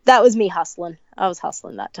me hustling. I was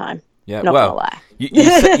hustling that time. Yeah, not gonna lie.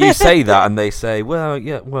 You say that, and they say,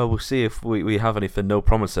 we'll see if we have anything. No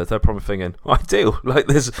promises. They're probably thinking, I do. Like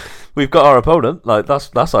this, we've got our opponent. Like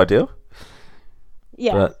that's ideal.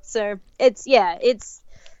 Yeah. But... So it's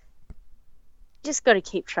just got to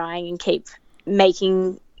keep trying and keep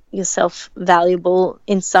making yourself valuable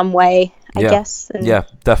in some way, I guess. And... Yeah,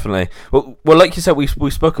 definitely. Well, like you said, we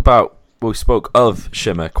spoke of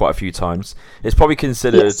Shimmer quite a few times. It's probably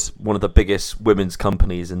considered one of the biggest women's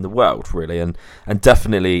companies in the world, really, and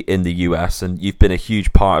definitely in the US, and you've been a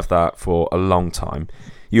huge part of that for a long time.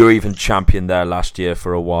 You were even champion there last year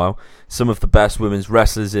for a while. Some of the best women's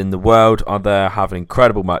wrestlers in the world are there having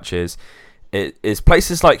incredible matches. It is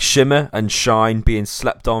places like Shimmer and Shine being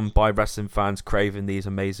slept on by wrestling fans craving these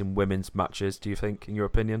amazing women's matches, do you think, in your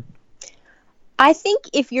opinion? I think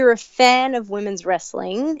if you're a fan of women's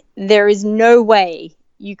wrestling, there is no way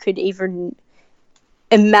you could even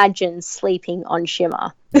imagine sleeping on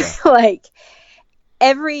Shimmer. Yeah. Like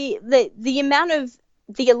the amount of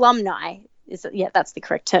the alumni that's the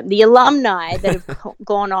correct term. The alumni that have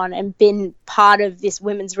gone on and been part of this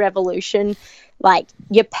women's revolution, like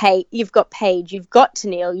you've got Paige, you've got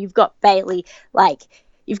Tenille, you've got Bayley, like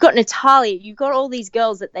you've got Natalya, you've got all these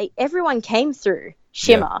girls that everyone came through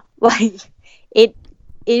Shimmer. Yeah. Like it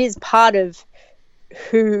is part of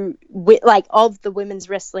of the women's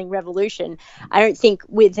wrestling revolution. I don't think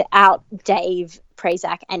without Dave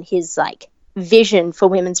Prazak and his like vision for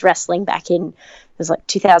women's wrestling back in, it was like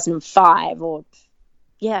 2005 or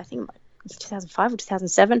I think 2005 or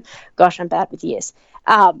 2007. Gosh, I'm bad with years.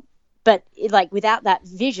 But without that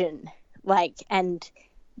vision, and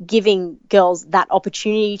giving girls that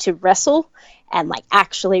opportunity to wrestle and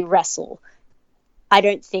actually wrestle, I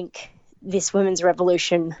don't think this women's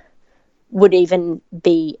revolution would even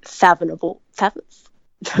be fathomable. I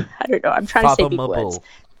don't know. I'm trying to say big words.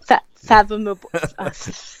 Fathomable.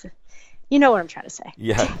 You know what I'm trying to say.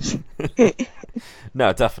 Yeah.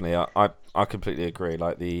 No, definitely. I completely agree.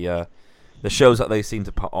 Like the shows that they seem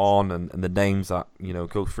to put on and the names that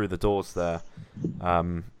go through the doors there.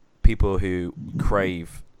 People who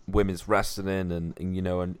crave women's wrestling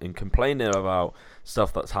and complaining about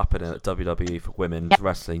stuff that's happening at WWE for women's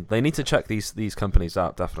wrestling, they need to check these companies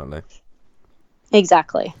out, definitely.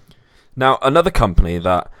 Exactly. Now, another company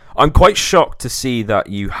that I'm quite shocked to see that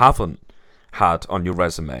you haven't had on your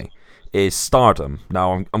resume is Stardom.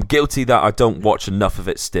 Now, I'm guilty that I don't watch enough of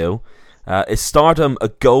it still. Is Stardom a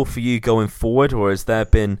goal for you going forward, or has there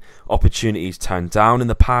been opportunities turned down in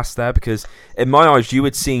the past there? Because in my eyes, you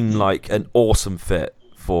would seem like an awesome fit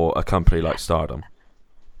for a company like Stardom.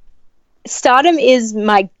 Stardom is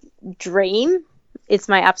my dream. It's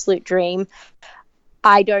my absolute dream.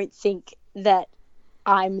 I don't think that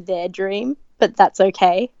I'm their dream, but that's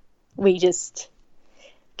okay. It's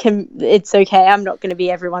okay. I'm not going to be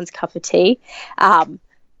everyone's cup of tea.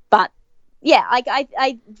 But yeah,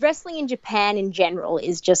 I wrestling in Japan in general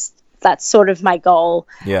is that's sort of my goal.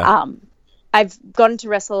 Yeah. I've gotten to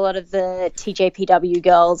wrestle a lot of the TJPW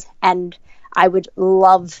girls, and I would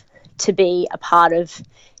love to be a part of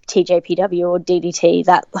TJPW or DDT,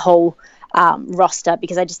 that whole roster,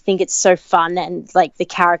 because I just think it's so fun, and the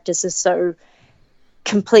characters are so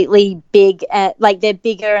completely big, they're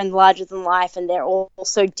bigger and larger than life, and they're all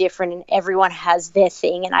so different, and everyone has their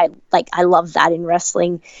thing, and I love that in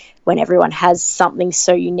wrestling when everyone has something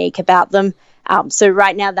so unique about them. So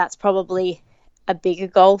right now that's probably a bigger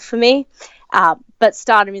goal for me, but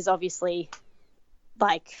Stardom is obviously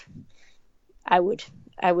I would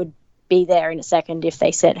be there in a second if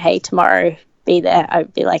they said, hey, tomorrow be there.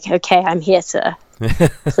 I'd be like, okay, I'm here, sir.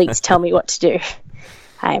 Please tell me what to do.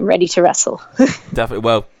 I am ready to wrestle. Definitely.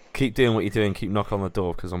 Well, keep doing what you're doing. Keep knocking on the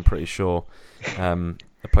door, because I'm pretty sure a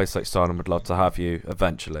place like Stardom would love to have you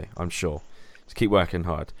eventually. I'm sure. Just keep working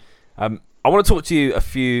hard. I want to talk to you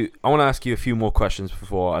I want to ask you a few more questions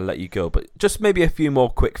before I let you go, but just maybe a few more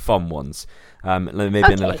quick fun ones. Maybe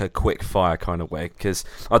in like a quick fire kind of way, because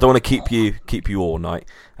I don't want to keep you all night.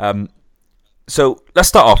 So let's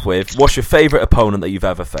start off with, what's your favourite opponent that you've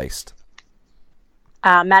ever faced?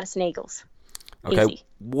 Madison Eagles. Okay. Easy.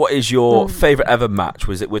 What is your favourite ever match?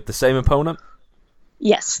 Was it with the same opponent?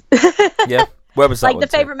 Yes. Yeah. Where was that? Like the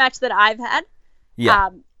favourite match that I've had? Yeah.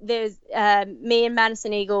 There's me and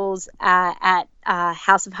Madison Eagles at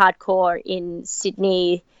House of Hardcore in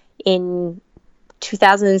Sydney in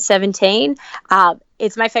 2017.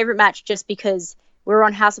 It's my favourite match just because we're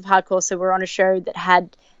on House of Hardcore, so we're on a show that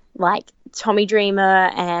had like Tommy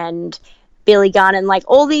Dreamer and Billy Gunn and like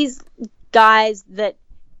all these guys that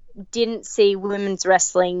didn't see women's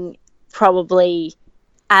wrestling probably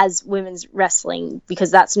as women's wrestling,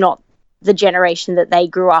 because that's not the generation that they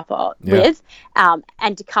grew up with,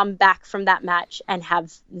 and to come back from that match and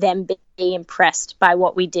have them be impressed by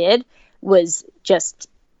what we did was just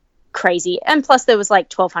crazy. And plus there was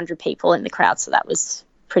like 1,200 people in the crowd, so that was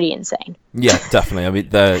pretty insane. Yeah, definitely. I mean,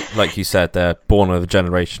 they're, like you said, they're born of a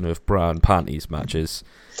generation of bra and panties matches,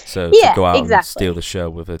 so to go out and steal the show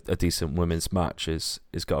with a decent women's match is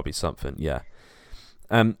got to be something. Yeah.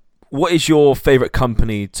 What is your favourite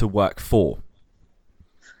company to work for?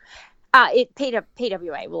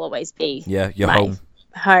 PWA will always be your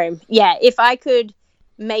home. Yeah, if I could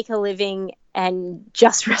make a living and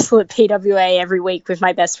just wrestle at PWA every week with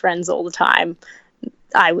my best friends all the time,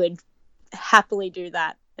 I would happily do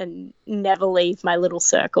that and never leave my little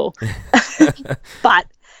circle. But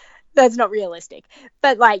that's not realistic.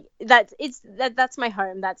 But like that's my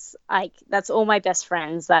home. That's all my best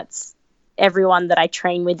friends. That's everyone that I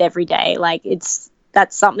train with every day. Like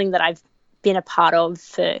that's something that I've been a part of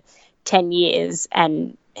for 10 years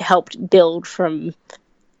and helped build from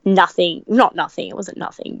nothing. Not nothing, it wasn't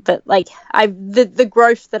nothing, but like the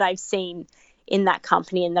growth that I've seen in that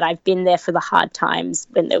company, and that I've been there for the hard times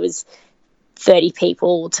when there was 30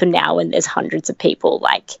 people to now when there's hundreds of people.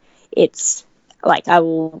 Like it's like I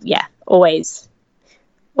will always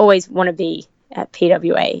want to be at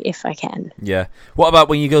PWA if I can. Yeah. What about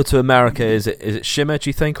when you go to America? Is it Shimmer, do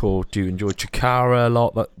you think, or do you enjoy Chikara a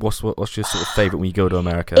lot? What's your sort of favorite when you go to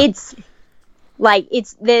America? They're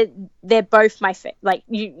both my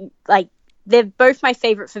they're both my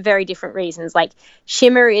favorite for very different reasons. Like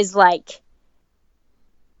Shimmer is like,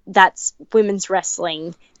 that's women's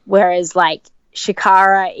wrestling, whereas like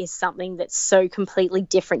Chikara is something that's so completely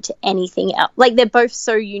different to anything else. Like they're both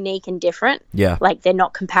so unique and different. Yeah. Like they're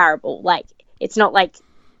not comparable. Like it's not like,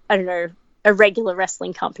 I don't know, a regular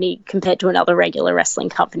wrestling company compared to another regular wrestling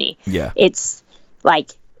company. Yeah. It's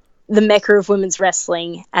like the mecca of women's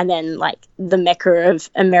wrestling, and then like the mecca of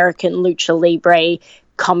American lucha libre,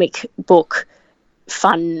 comic book,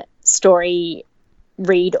 fun story,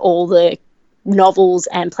 read all the novels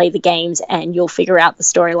and play the games and you'll figure out the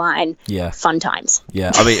storyline. Yeah. Fun times.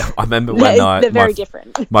 Yeah. I mean, I remember when they're very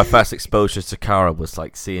different. My first exposure to Chikara was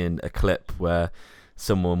like seeing a clip where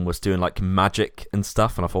someone was doing like magic and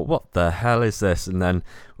stuff, and I thought, what the hell is this? And then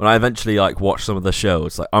when I eventually like watched some of the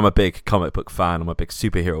shows, like I'm a big comic book fan, I'm a big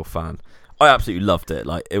superhero fan, I absolutely loved it.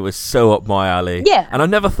 Like it was so up my alley. Yeah. And I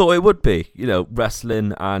never thought it would be,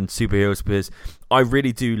 wrestling and superheroes, because I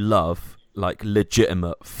really do love like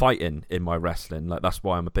legitimate fighting in my wrestling. Like that's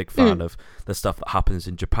why I'm a big fan of the stuff that happens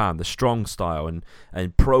in Japan, the strong style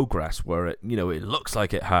and progress, where it it looks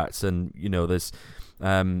like it hurts, and there's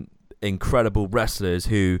incredible wrestlers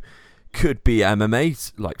who could be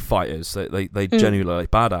MMA like fighters. They genuinely look like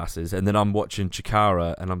badasses. And then I'm watching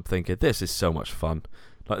Chikara and I'm thinking, this is so much fun.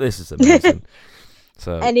 Like this is amazing.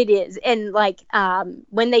 So. And it is. And like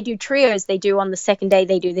when they do trios, they do on the second day,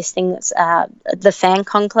 they do this thing that's the fan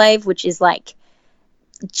conclave, which is like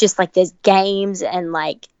just like there's games and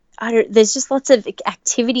like there's just lots of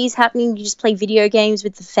activities happening. You just play video games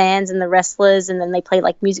with the fans and the wrestlers, and then they play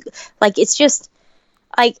like music. Like it's just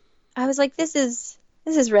like I was like, this is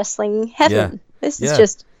wrestling heaven. Yeah. This is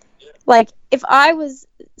just like, if I was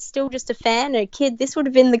still just a fan or a kid, this would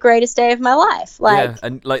have been the greatest day of my life. Like,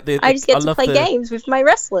 and like I just get to play games with my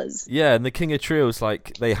wrestlers. Yeah, and the King of Trios,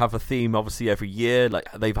 like they have a theme obviously every year. Like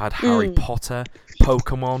they've had Harry Potter,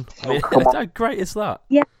 Pokemon. I mean, how great is that?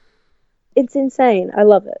 Yeah, it's insane. I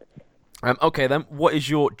love it. Okay, then, what is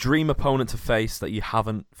your dream opponent to face that you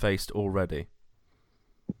haven't faced already?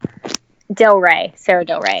 Sarah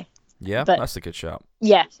Del Rey. Yeah, that's a good shout.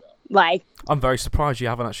 Yeah, like I'm very surprised you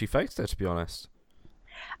haven't actually faced her, to be honest.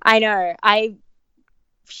 I know.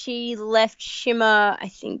 She left Shimmer, I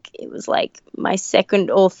think it was like my second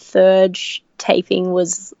or third taping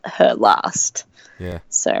was her last. Yeah.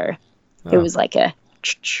 So it was like a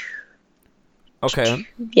Okay.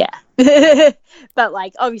 Yeah. But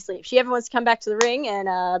like, obviously, if she ever wants to come back to the ring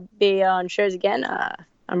and be on shows again,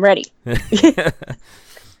 I'm ready.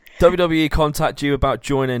 WWE contact you about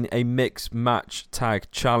joining a mixed match tag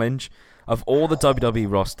challenge. Of all the WWE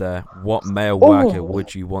roster, what male wagger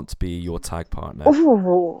would you want to be your tag partner?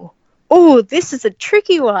 Oh, this is a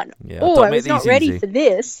tricky one. Yeah, I was not ready for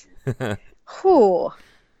this. I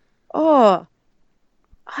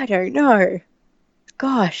don't know.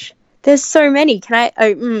 Gosh, there's so many. Can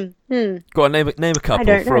I? Go on, name a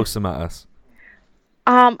couple. Throw some at us.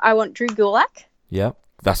 I want Drew Gulak. Yeah,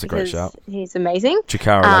 that's a great shout. He's amazing.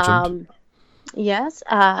 Chikara legend. Yes.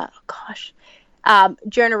 Gosh.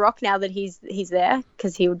 Jonah Rock, now that he's there,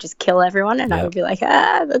 because he would just kill everyone, and I would be like,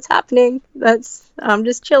 that's happening. I'm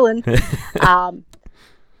just chilling.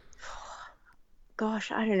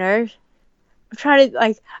 Gosh, I don't know. I'm trying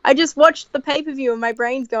to I just watched the pay-per-view and my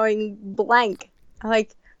brain's going blank.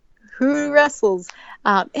 Who wrestles?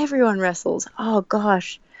 Everyone wrestles. Oh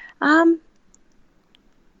gosh. John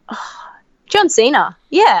Cena.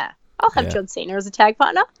 Yeah, I'll have John Cena as a tag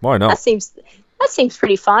partner. Why not? That seems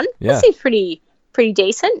pretty fun. Yeah. That seems pretty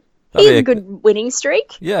decent. He has a good winning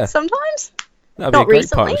streak. Yeah. Sometimes. That'd Not be a great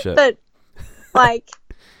recently, partnership. but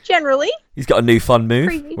generally. He's got a new fun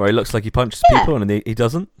move where he looks like he punches people and he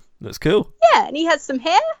doesn't. That's cool. Yeah, and he has some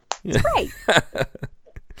hair. It's great.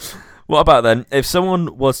 What about then, if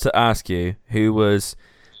someone was to ask you, who was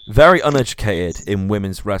very uneducated in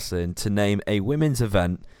women's wrestling, to name a women's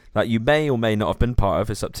event that you may or may not have been part of,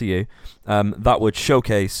 it's up to you, that would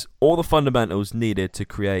showcase all the fundamentals needed to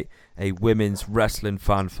create a women's wrestling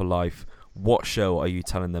fan for life, what show are you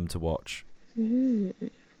telling them to watch?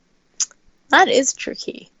 That is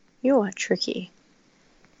tricky. You are tricky.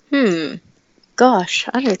 Gosh,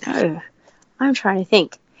 I don't know. I'm trying to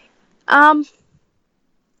think.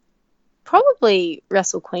 Probably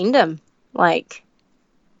Wrestle Queendom.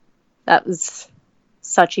 That was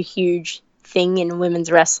such a huge thing in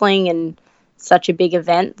women's wrestling and such a big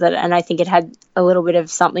event and I think it had a little bit of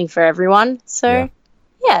something for everyone. So,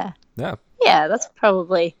 yeah, that's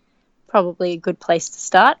probably a good place to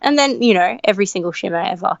start. And then, every single shimmer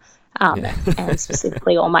ever. And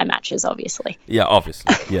specifically all my matches, obviously. Yeah,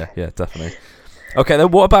 obviously. Yeah, definitely. Okay, then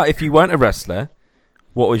what about if you weren't a wrestler?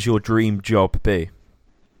 What would your dream job be?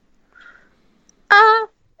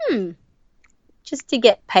 Just to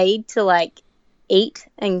get paid to eat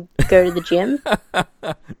and go to the gym.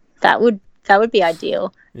 That would be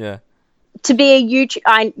ideal. Yeah. To be a to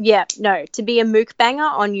be a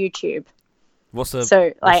mukbanger on YouTube. What's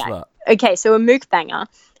that? Okay, so a mukbanger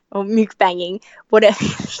or mukbanging, whatever.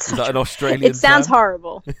 Is that an Australian It sounds term?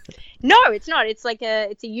 horrible. No, it's not. It's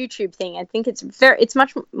it's a YouTube thing. I think it's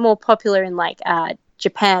much more popular in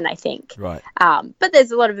Japan, I think. Right. But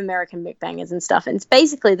there's a lot of American mukbangers and stuff, and it's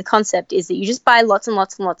basically the concept is that you just buy lots and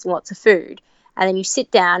lots and lots and lots of food, and then you sit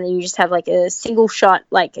down and you just have a single shot,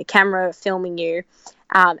 a camera filming you,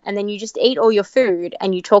 and then you just eat all your food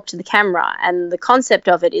and you talk to the camera. And the concept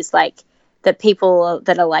of it is that people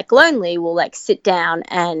that are lonely will sit down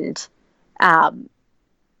and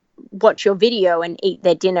watch your video and eat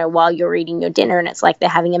their dinner while you're eating your dinner, and it's like they're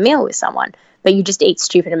having a meal with someone, but you just eat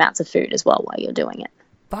stupid amounts of food as well while you're doing it.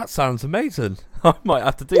 That sounds amazing. I might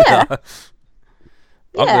have to do that.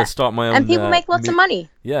 I'm going to start my own. And people make lots of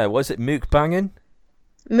money. Yeah, what is it? Mukbanging?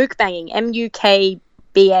 Mukbanging.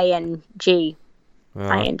 Mukbanging.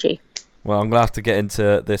 Well, I'm going to have to get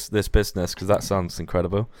into this business because that sounds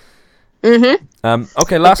incredible. Mm-hmm.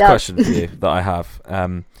 Okay, last question for you that I have.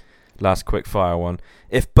 Last quick fire one.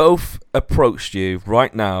 If both approached you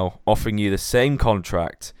right now offering you the same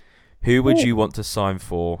contract, who would you want to sign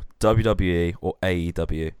for, WWE or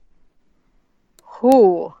AEW?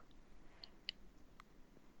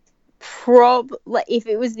 If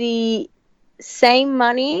it was the same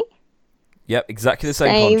money. Yep, exactly the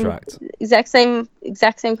same contract. Exact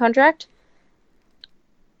same contract.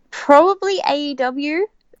 Probably AEW.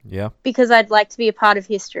 Yeah. Because I'd like to be a part of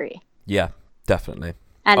history. Yeah, definitely.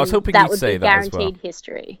 And I was hoping that you'd would say be that as guaranteed well.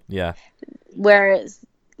 history. Yeah. Whereas,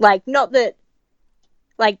 not that,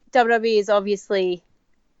 WWE is obviously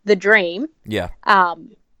the dream. Yeah.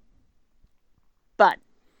 But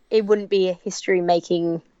it wouldn't be a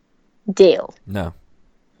history-making deal. No,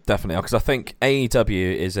 definitely. Because I think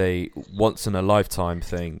AEW is a once-in-a-lifetime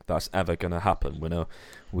thing that's ever going to happen.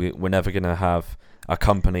 We're never going to have a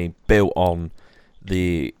company built on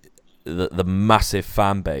the massive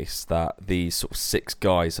fan base that these sort of 6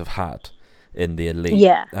 guys have had in the elite.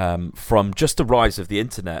 Yeah. From just the rise of the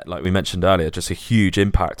internet, like we mentioned earlier, just a huge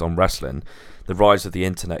impact on wrestling. The rise of the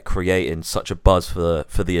internet creating such a buzz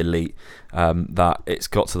for the elite that it's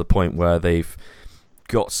got to the point where they've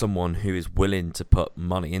got someone who is willing to put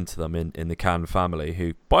money into them in the Khan family,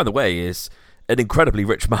 who, by the way, is an incredibly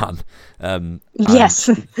rich man. Yes.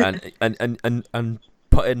 and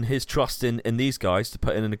putting his trust in these guys to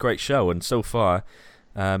put in a great show. And so far,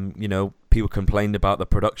 people complained about the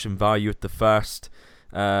production value of the first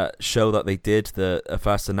show that they did, the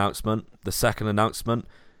first announcement, the second announcement.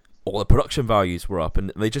 All the production values were up,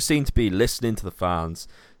 and they just seem to be listening to the fans,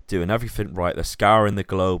 doing everything right. They're scouring the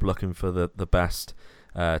globe looking for the best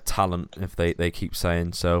talent, if they keep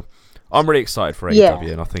saying. So I'm really excited for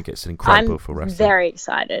AEW, and I think it's incredible for wrestling. I'm very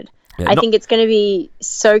excited. Yeah, I think it's going to be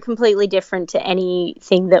so completely different to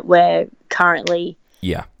anything that we're currently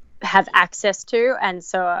have access to. And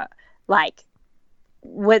so,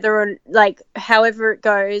 however it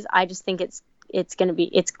goes, I just think it's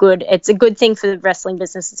good. It's a good thing for the wrestling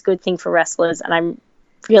business. It's a good thing for wrestlers, and I'm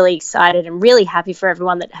really excited and really happy for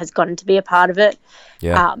everyone that has gotten to be a part of it.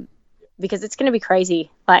 Yeah. Because it's going to be crazy.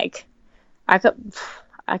 I can't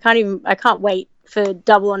wait for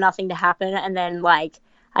Double or Nothing to happen, and then I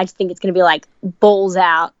just think it's going to be balls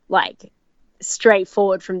out, straight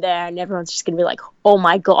forward from there, and everyone's just going to be like, oh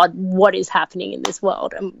my God, what is happening in this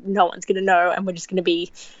world? And no one's going to know, and we're just going to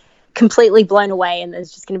be completely blown away, and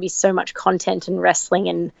there's just going to be so much content and wrestling,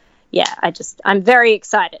 and I'm very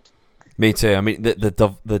excited. Me too. I mean,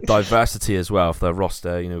 the diversity as well of their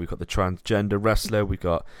roster. We've got the transgender wrestler, we've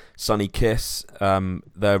got Sonny Kiss.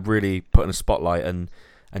 They're really putting a spotlight and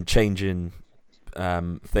changing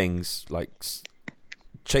things,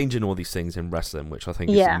 changing all these things in wrestling, which I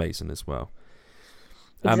think is amazing as well.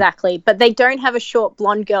 Exactly, but they don't have a short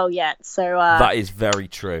blonde girl yet, so that is very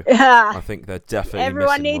true. I think they're definitely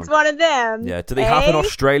everyone needs one of them. Yeah, do they have an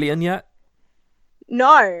Australian yet?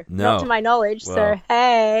 No, not to my knowledge. Well, so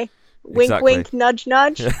hey, wink, exactly. Wink, nudge,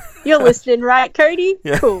 nudge. You're listening, right, Cody?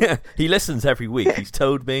 Yeah. Cool. He listens every week. He's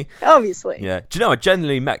told me. Obviously. Yeah. Do you know? I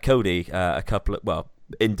genuinely met Cody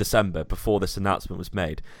in December before this announcement was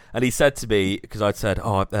made, and he said to me, because I'd said,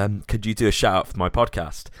 could you do a shout out for my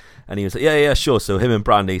podcast? And he was like, yeah, sure. So him and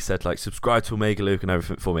Brandy said, subscribe to Omega Luke and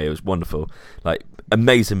everything for me. It was wonderful.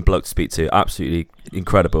 Amazing bloke to speak to. Absolutely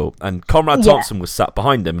incredible. And Conrad Thompson was sat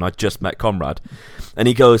behind him, and I just met Conrad. And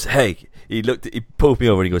he goes, hey, he pulled me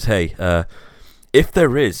over and he goes, hey, if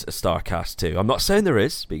there is a StarCast 2, I'm not saying there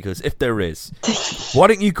is, because if there is, why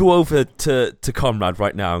don't you go over to Conrad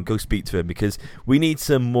right now and go speak to him, because we need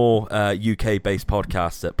some more UK-based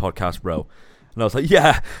podcasts at Podcast Row. And I was like,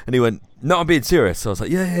 yeah. And he went, no, I'm being serious. So I was like,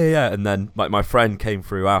 yeah. And then my friend came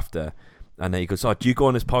through after, and then he goes, do you go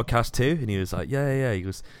on his podcast too? And he was like, yeah. He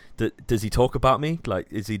goes, does he talk about me?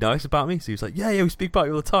 Is he nice about me? So he was like, yeah, we speak about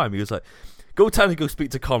you all the time. He was like, go tell him to go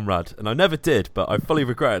speak to Conrad. And I never did, but I fully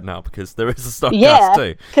regret it now, because there is a StarCast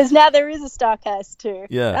 2. Because now there is a StarCast 2.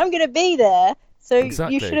 Yeah. I'm going to be there. So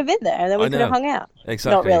exactly. You should have been there, and then we could have hung out.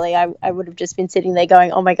 Exactly. Not really. I would have just been sitting there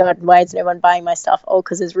going, oh my God, why isn't everyone buying my stuff? Oh,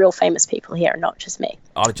 because there's real famous people here and not just me.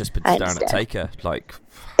 I'd have just been staring at Taker.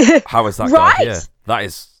 How is that guy here?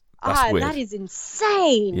 That's weird. That is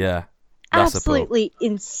insane. Yeah. Absolutely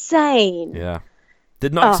insane. Yeah.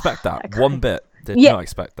 Did not expect that. One bit. Did not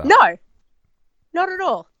expect that. No. Not at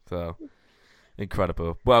all. So,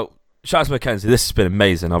 incredible. Well, Shaz McKenzie, this has been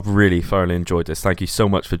amazing. I've really thoroughly enjoyed this. Thank you so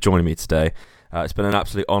much for joining me today. It's been an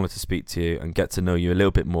absolute honour to speak to you and get to know you a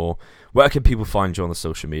little bit more. Where can people find you on the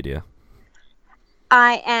social media?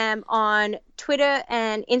 I am on Twitter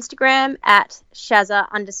and Instagram at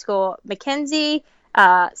Shazza_McKenzie.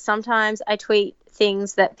 Sometimes I tweet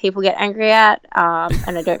things that people get angry at,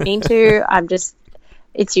 and I don't mean to.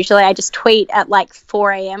 It's usually I just tweet at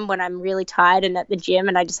 4 a.m. when I'm really tired and at the gym,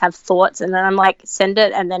 and I just have thoughts, and then I'm send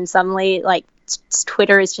it, and then suddenly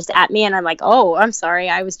Twitter is just at me, and I'm like, oh, I'm sorry,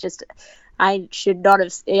 I should not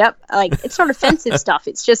have. Yep, it's not offensive stuff.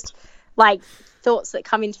 It's just thoughts that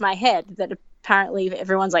come into my head that apparently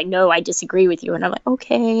everyone's like, no, I disagree with you, and I'm like,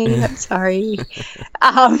 okay, I'm sorry.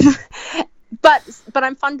 But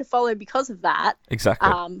I'm fun to follow because of that. Exactly.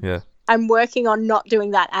 Yeah. I'm working on not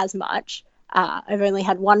doing that as much. I've only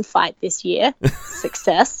had one fight this year.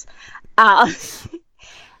 Success. My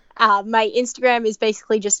Instagram is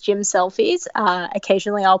basically just gym selfies.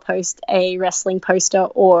 Occasionally I'll post a wrestling poster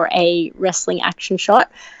or a wrestling action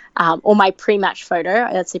shot, or my pre-match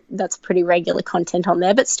photo. That's pretty regular content on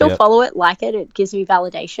there, but still follow it, like it. It gives me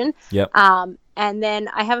validation. Yep. And then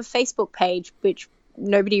I have a Facebook page, which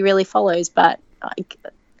nobody really follows, but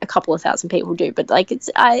a couple of thousand people do, but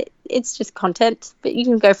it's just content. But you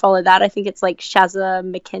can go follow that. I think it's Shazza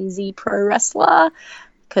McKenzie Pro Wrestler,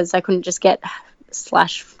 because I couldn't just get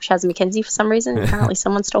 /Shazza McKenzie for some reason. Apparently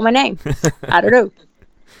someone stole my name. I don't know.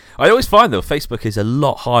 I always find though Facebook is a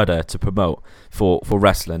lot harder to promote for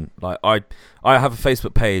wrestling. Like I have a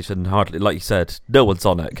Facebook page and hardly, like you said, no one's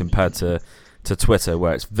on it compared to Twitter,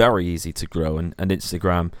 where it's very easy to grow, and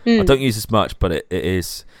Instagram I don't use as much, but it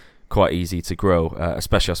is quite easy to grow,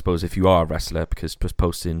 especially I suppose if you are a wrestler, because just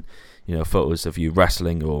posting photos of you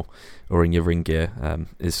wrestling or in your ring gear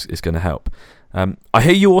is going to help. I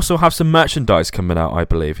hear you also have some merchandise coming out, I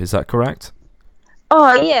believe. Is that correct?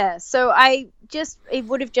 Oh yeah, so it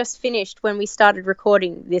would have just finished when we started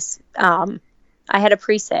recording this. I had a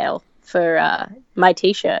pre-sale for my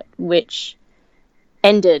t-shirt, which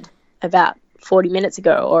ended about 40 minutes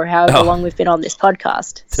ago, or however long we've been on this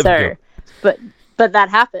podcast. Typical. So, but that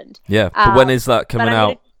happened. Yeah, but when is that coming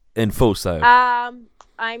out in full sale?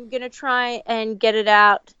 I'm gonna try and get it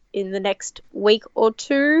out in the next week or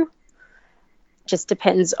two. Just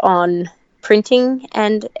depends on printing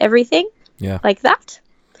and everything. Yeah, like that.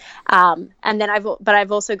 And then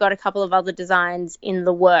I've also got a couple of other designs in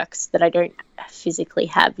the works that I don't physically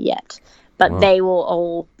have yet, but they will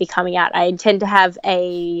all be coming out. I intend to have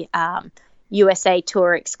a USA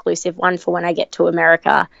tour exclusive one for when I get to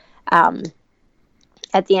America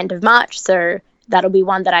at the end of March. So that'll be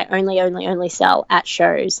one that I only sell at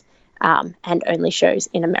shows and only shows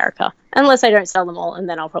in America, unless I don't sell them all, and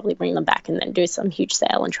then I'll probably bring them back and then do some huge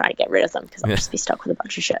sale and try to get rid of them because I'll just be stuck with a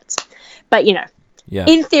bunch of shirts. But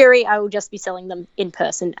in theory, I will just be selling them in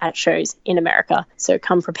person at shows in America. So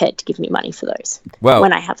come prepared to give me money for those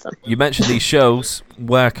when I have them. You mentioned these shows.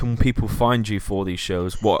 Where can people find you for these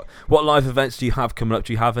shows? What live events do you have coming up?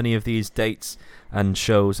 Do you have any of these dates and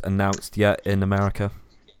shows announced yet in America?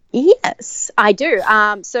 Yes, I do.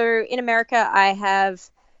 So in America, I have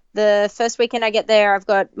the first weekend I get there, I've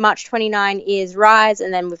got March 29 is Rise,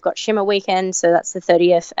 and then we've got Shimmer weekend, so that's the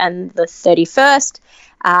 30th and the 31st.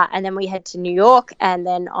 And then we head to New York, and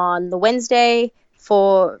then on the Wednesday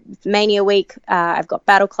for Mania week, I've got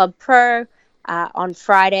Battle Club Pro. On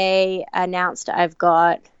Friday, announced I've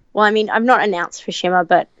got, I'm not announced for Shimmer,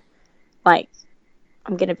 but I'm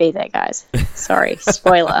going to be there, guys. Sorry,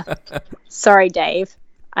 spoiler. Sorry, Dave.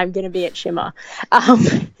 I'm going to be at Shimmer.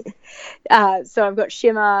 So I've got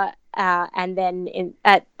Shimmer, and then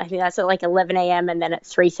I think that's at 11 a.m. and then at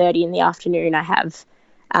 3:30 in the afternoon I have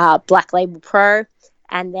Black Label Pro,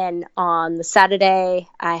 and then on the Saturday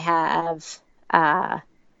I have my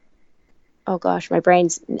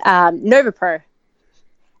brain's Nova Pro,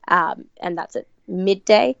 and that's at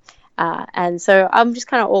midday, and so I'm just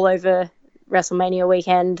kind of all over WrestleMania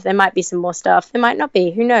weekend. There might be some more stuff. There might not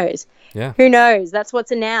be. Who knows? Yeah. Who knows? That's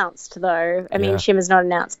what's announced, though. I mean, Shimmer's not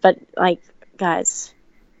announced, but guys,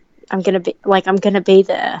 I'm gonna be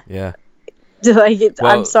there. Yeah.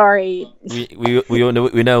 I'm sorry. We all know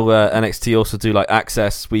NXT also do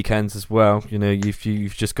access weekends as well.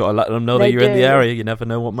 You've just got to let them know that you're in the area. You never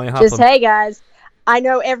know what might happen. Just hey guys, I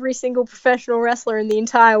know every single professional wrestler in the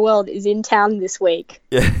entire world is in town this week.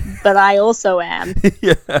 Yeah. But I also am.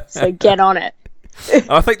 Yeah. So get on it.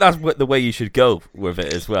 I think that's the way you should go with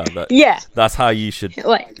it as well. That's how you should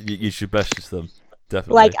you should message them.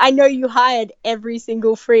 Definitely. I know you hired every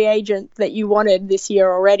single free agent that you wanted this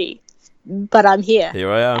year already, but I'm here.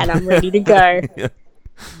 Here I am. And I'm ready to go. Yeah.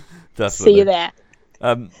 Definitely. See you there.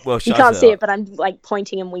 You can't see it, but I'm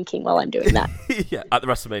pointing and winking while I'm doing that. Yeah, at the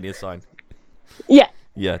WrestleMania sign. Yeah.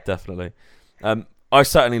 Yeah, definitely. I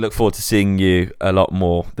certainly look forward to seeing you a lot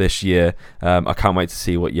more this year. I can't wait to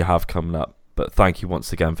see what you have coming up. But thank you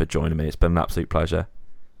once again for joining me. It's been an absolute pleasure.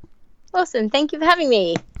 Awesome. Thank you for having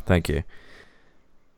me. Thank you.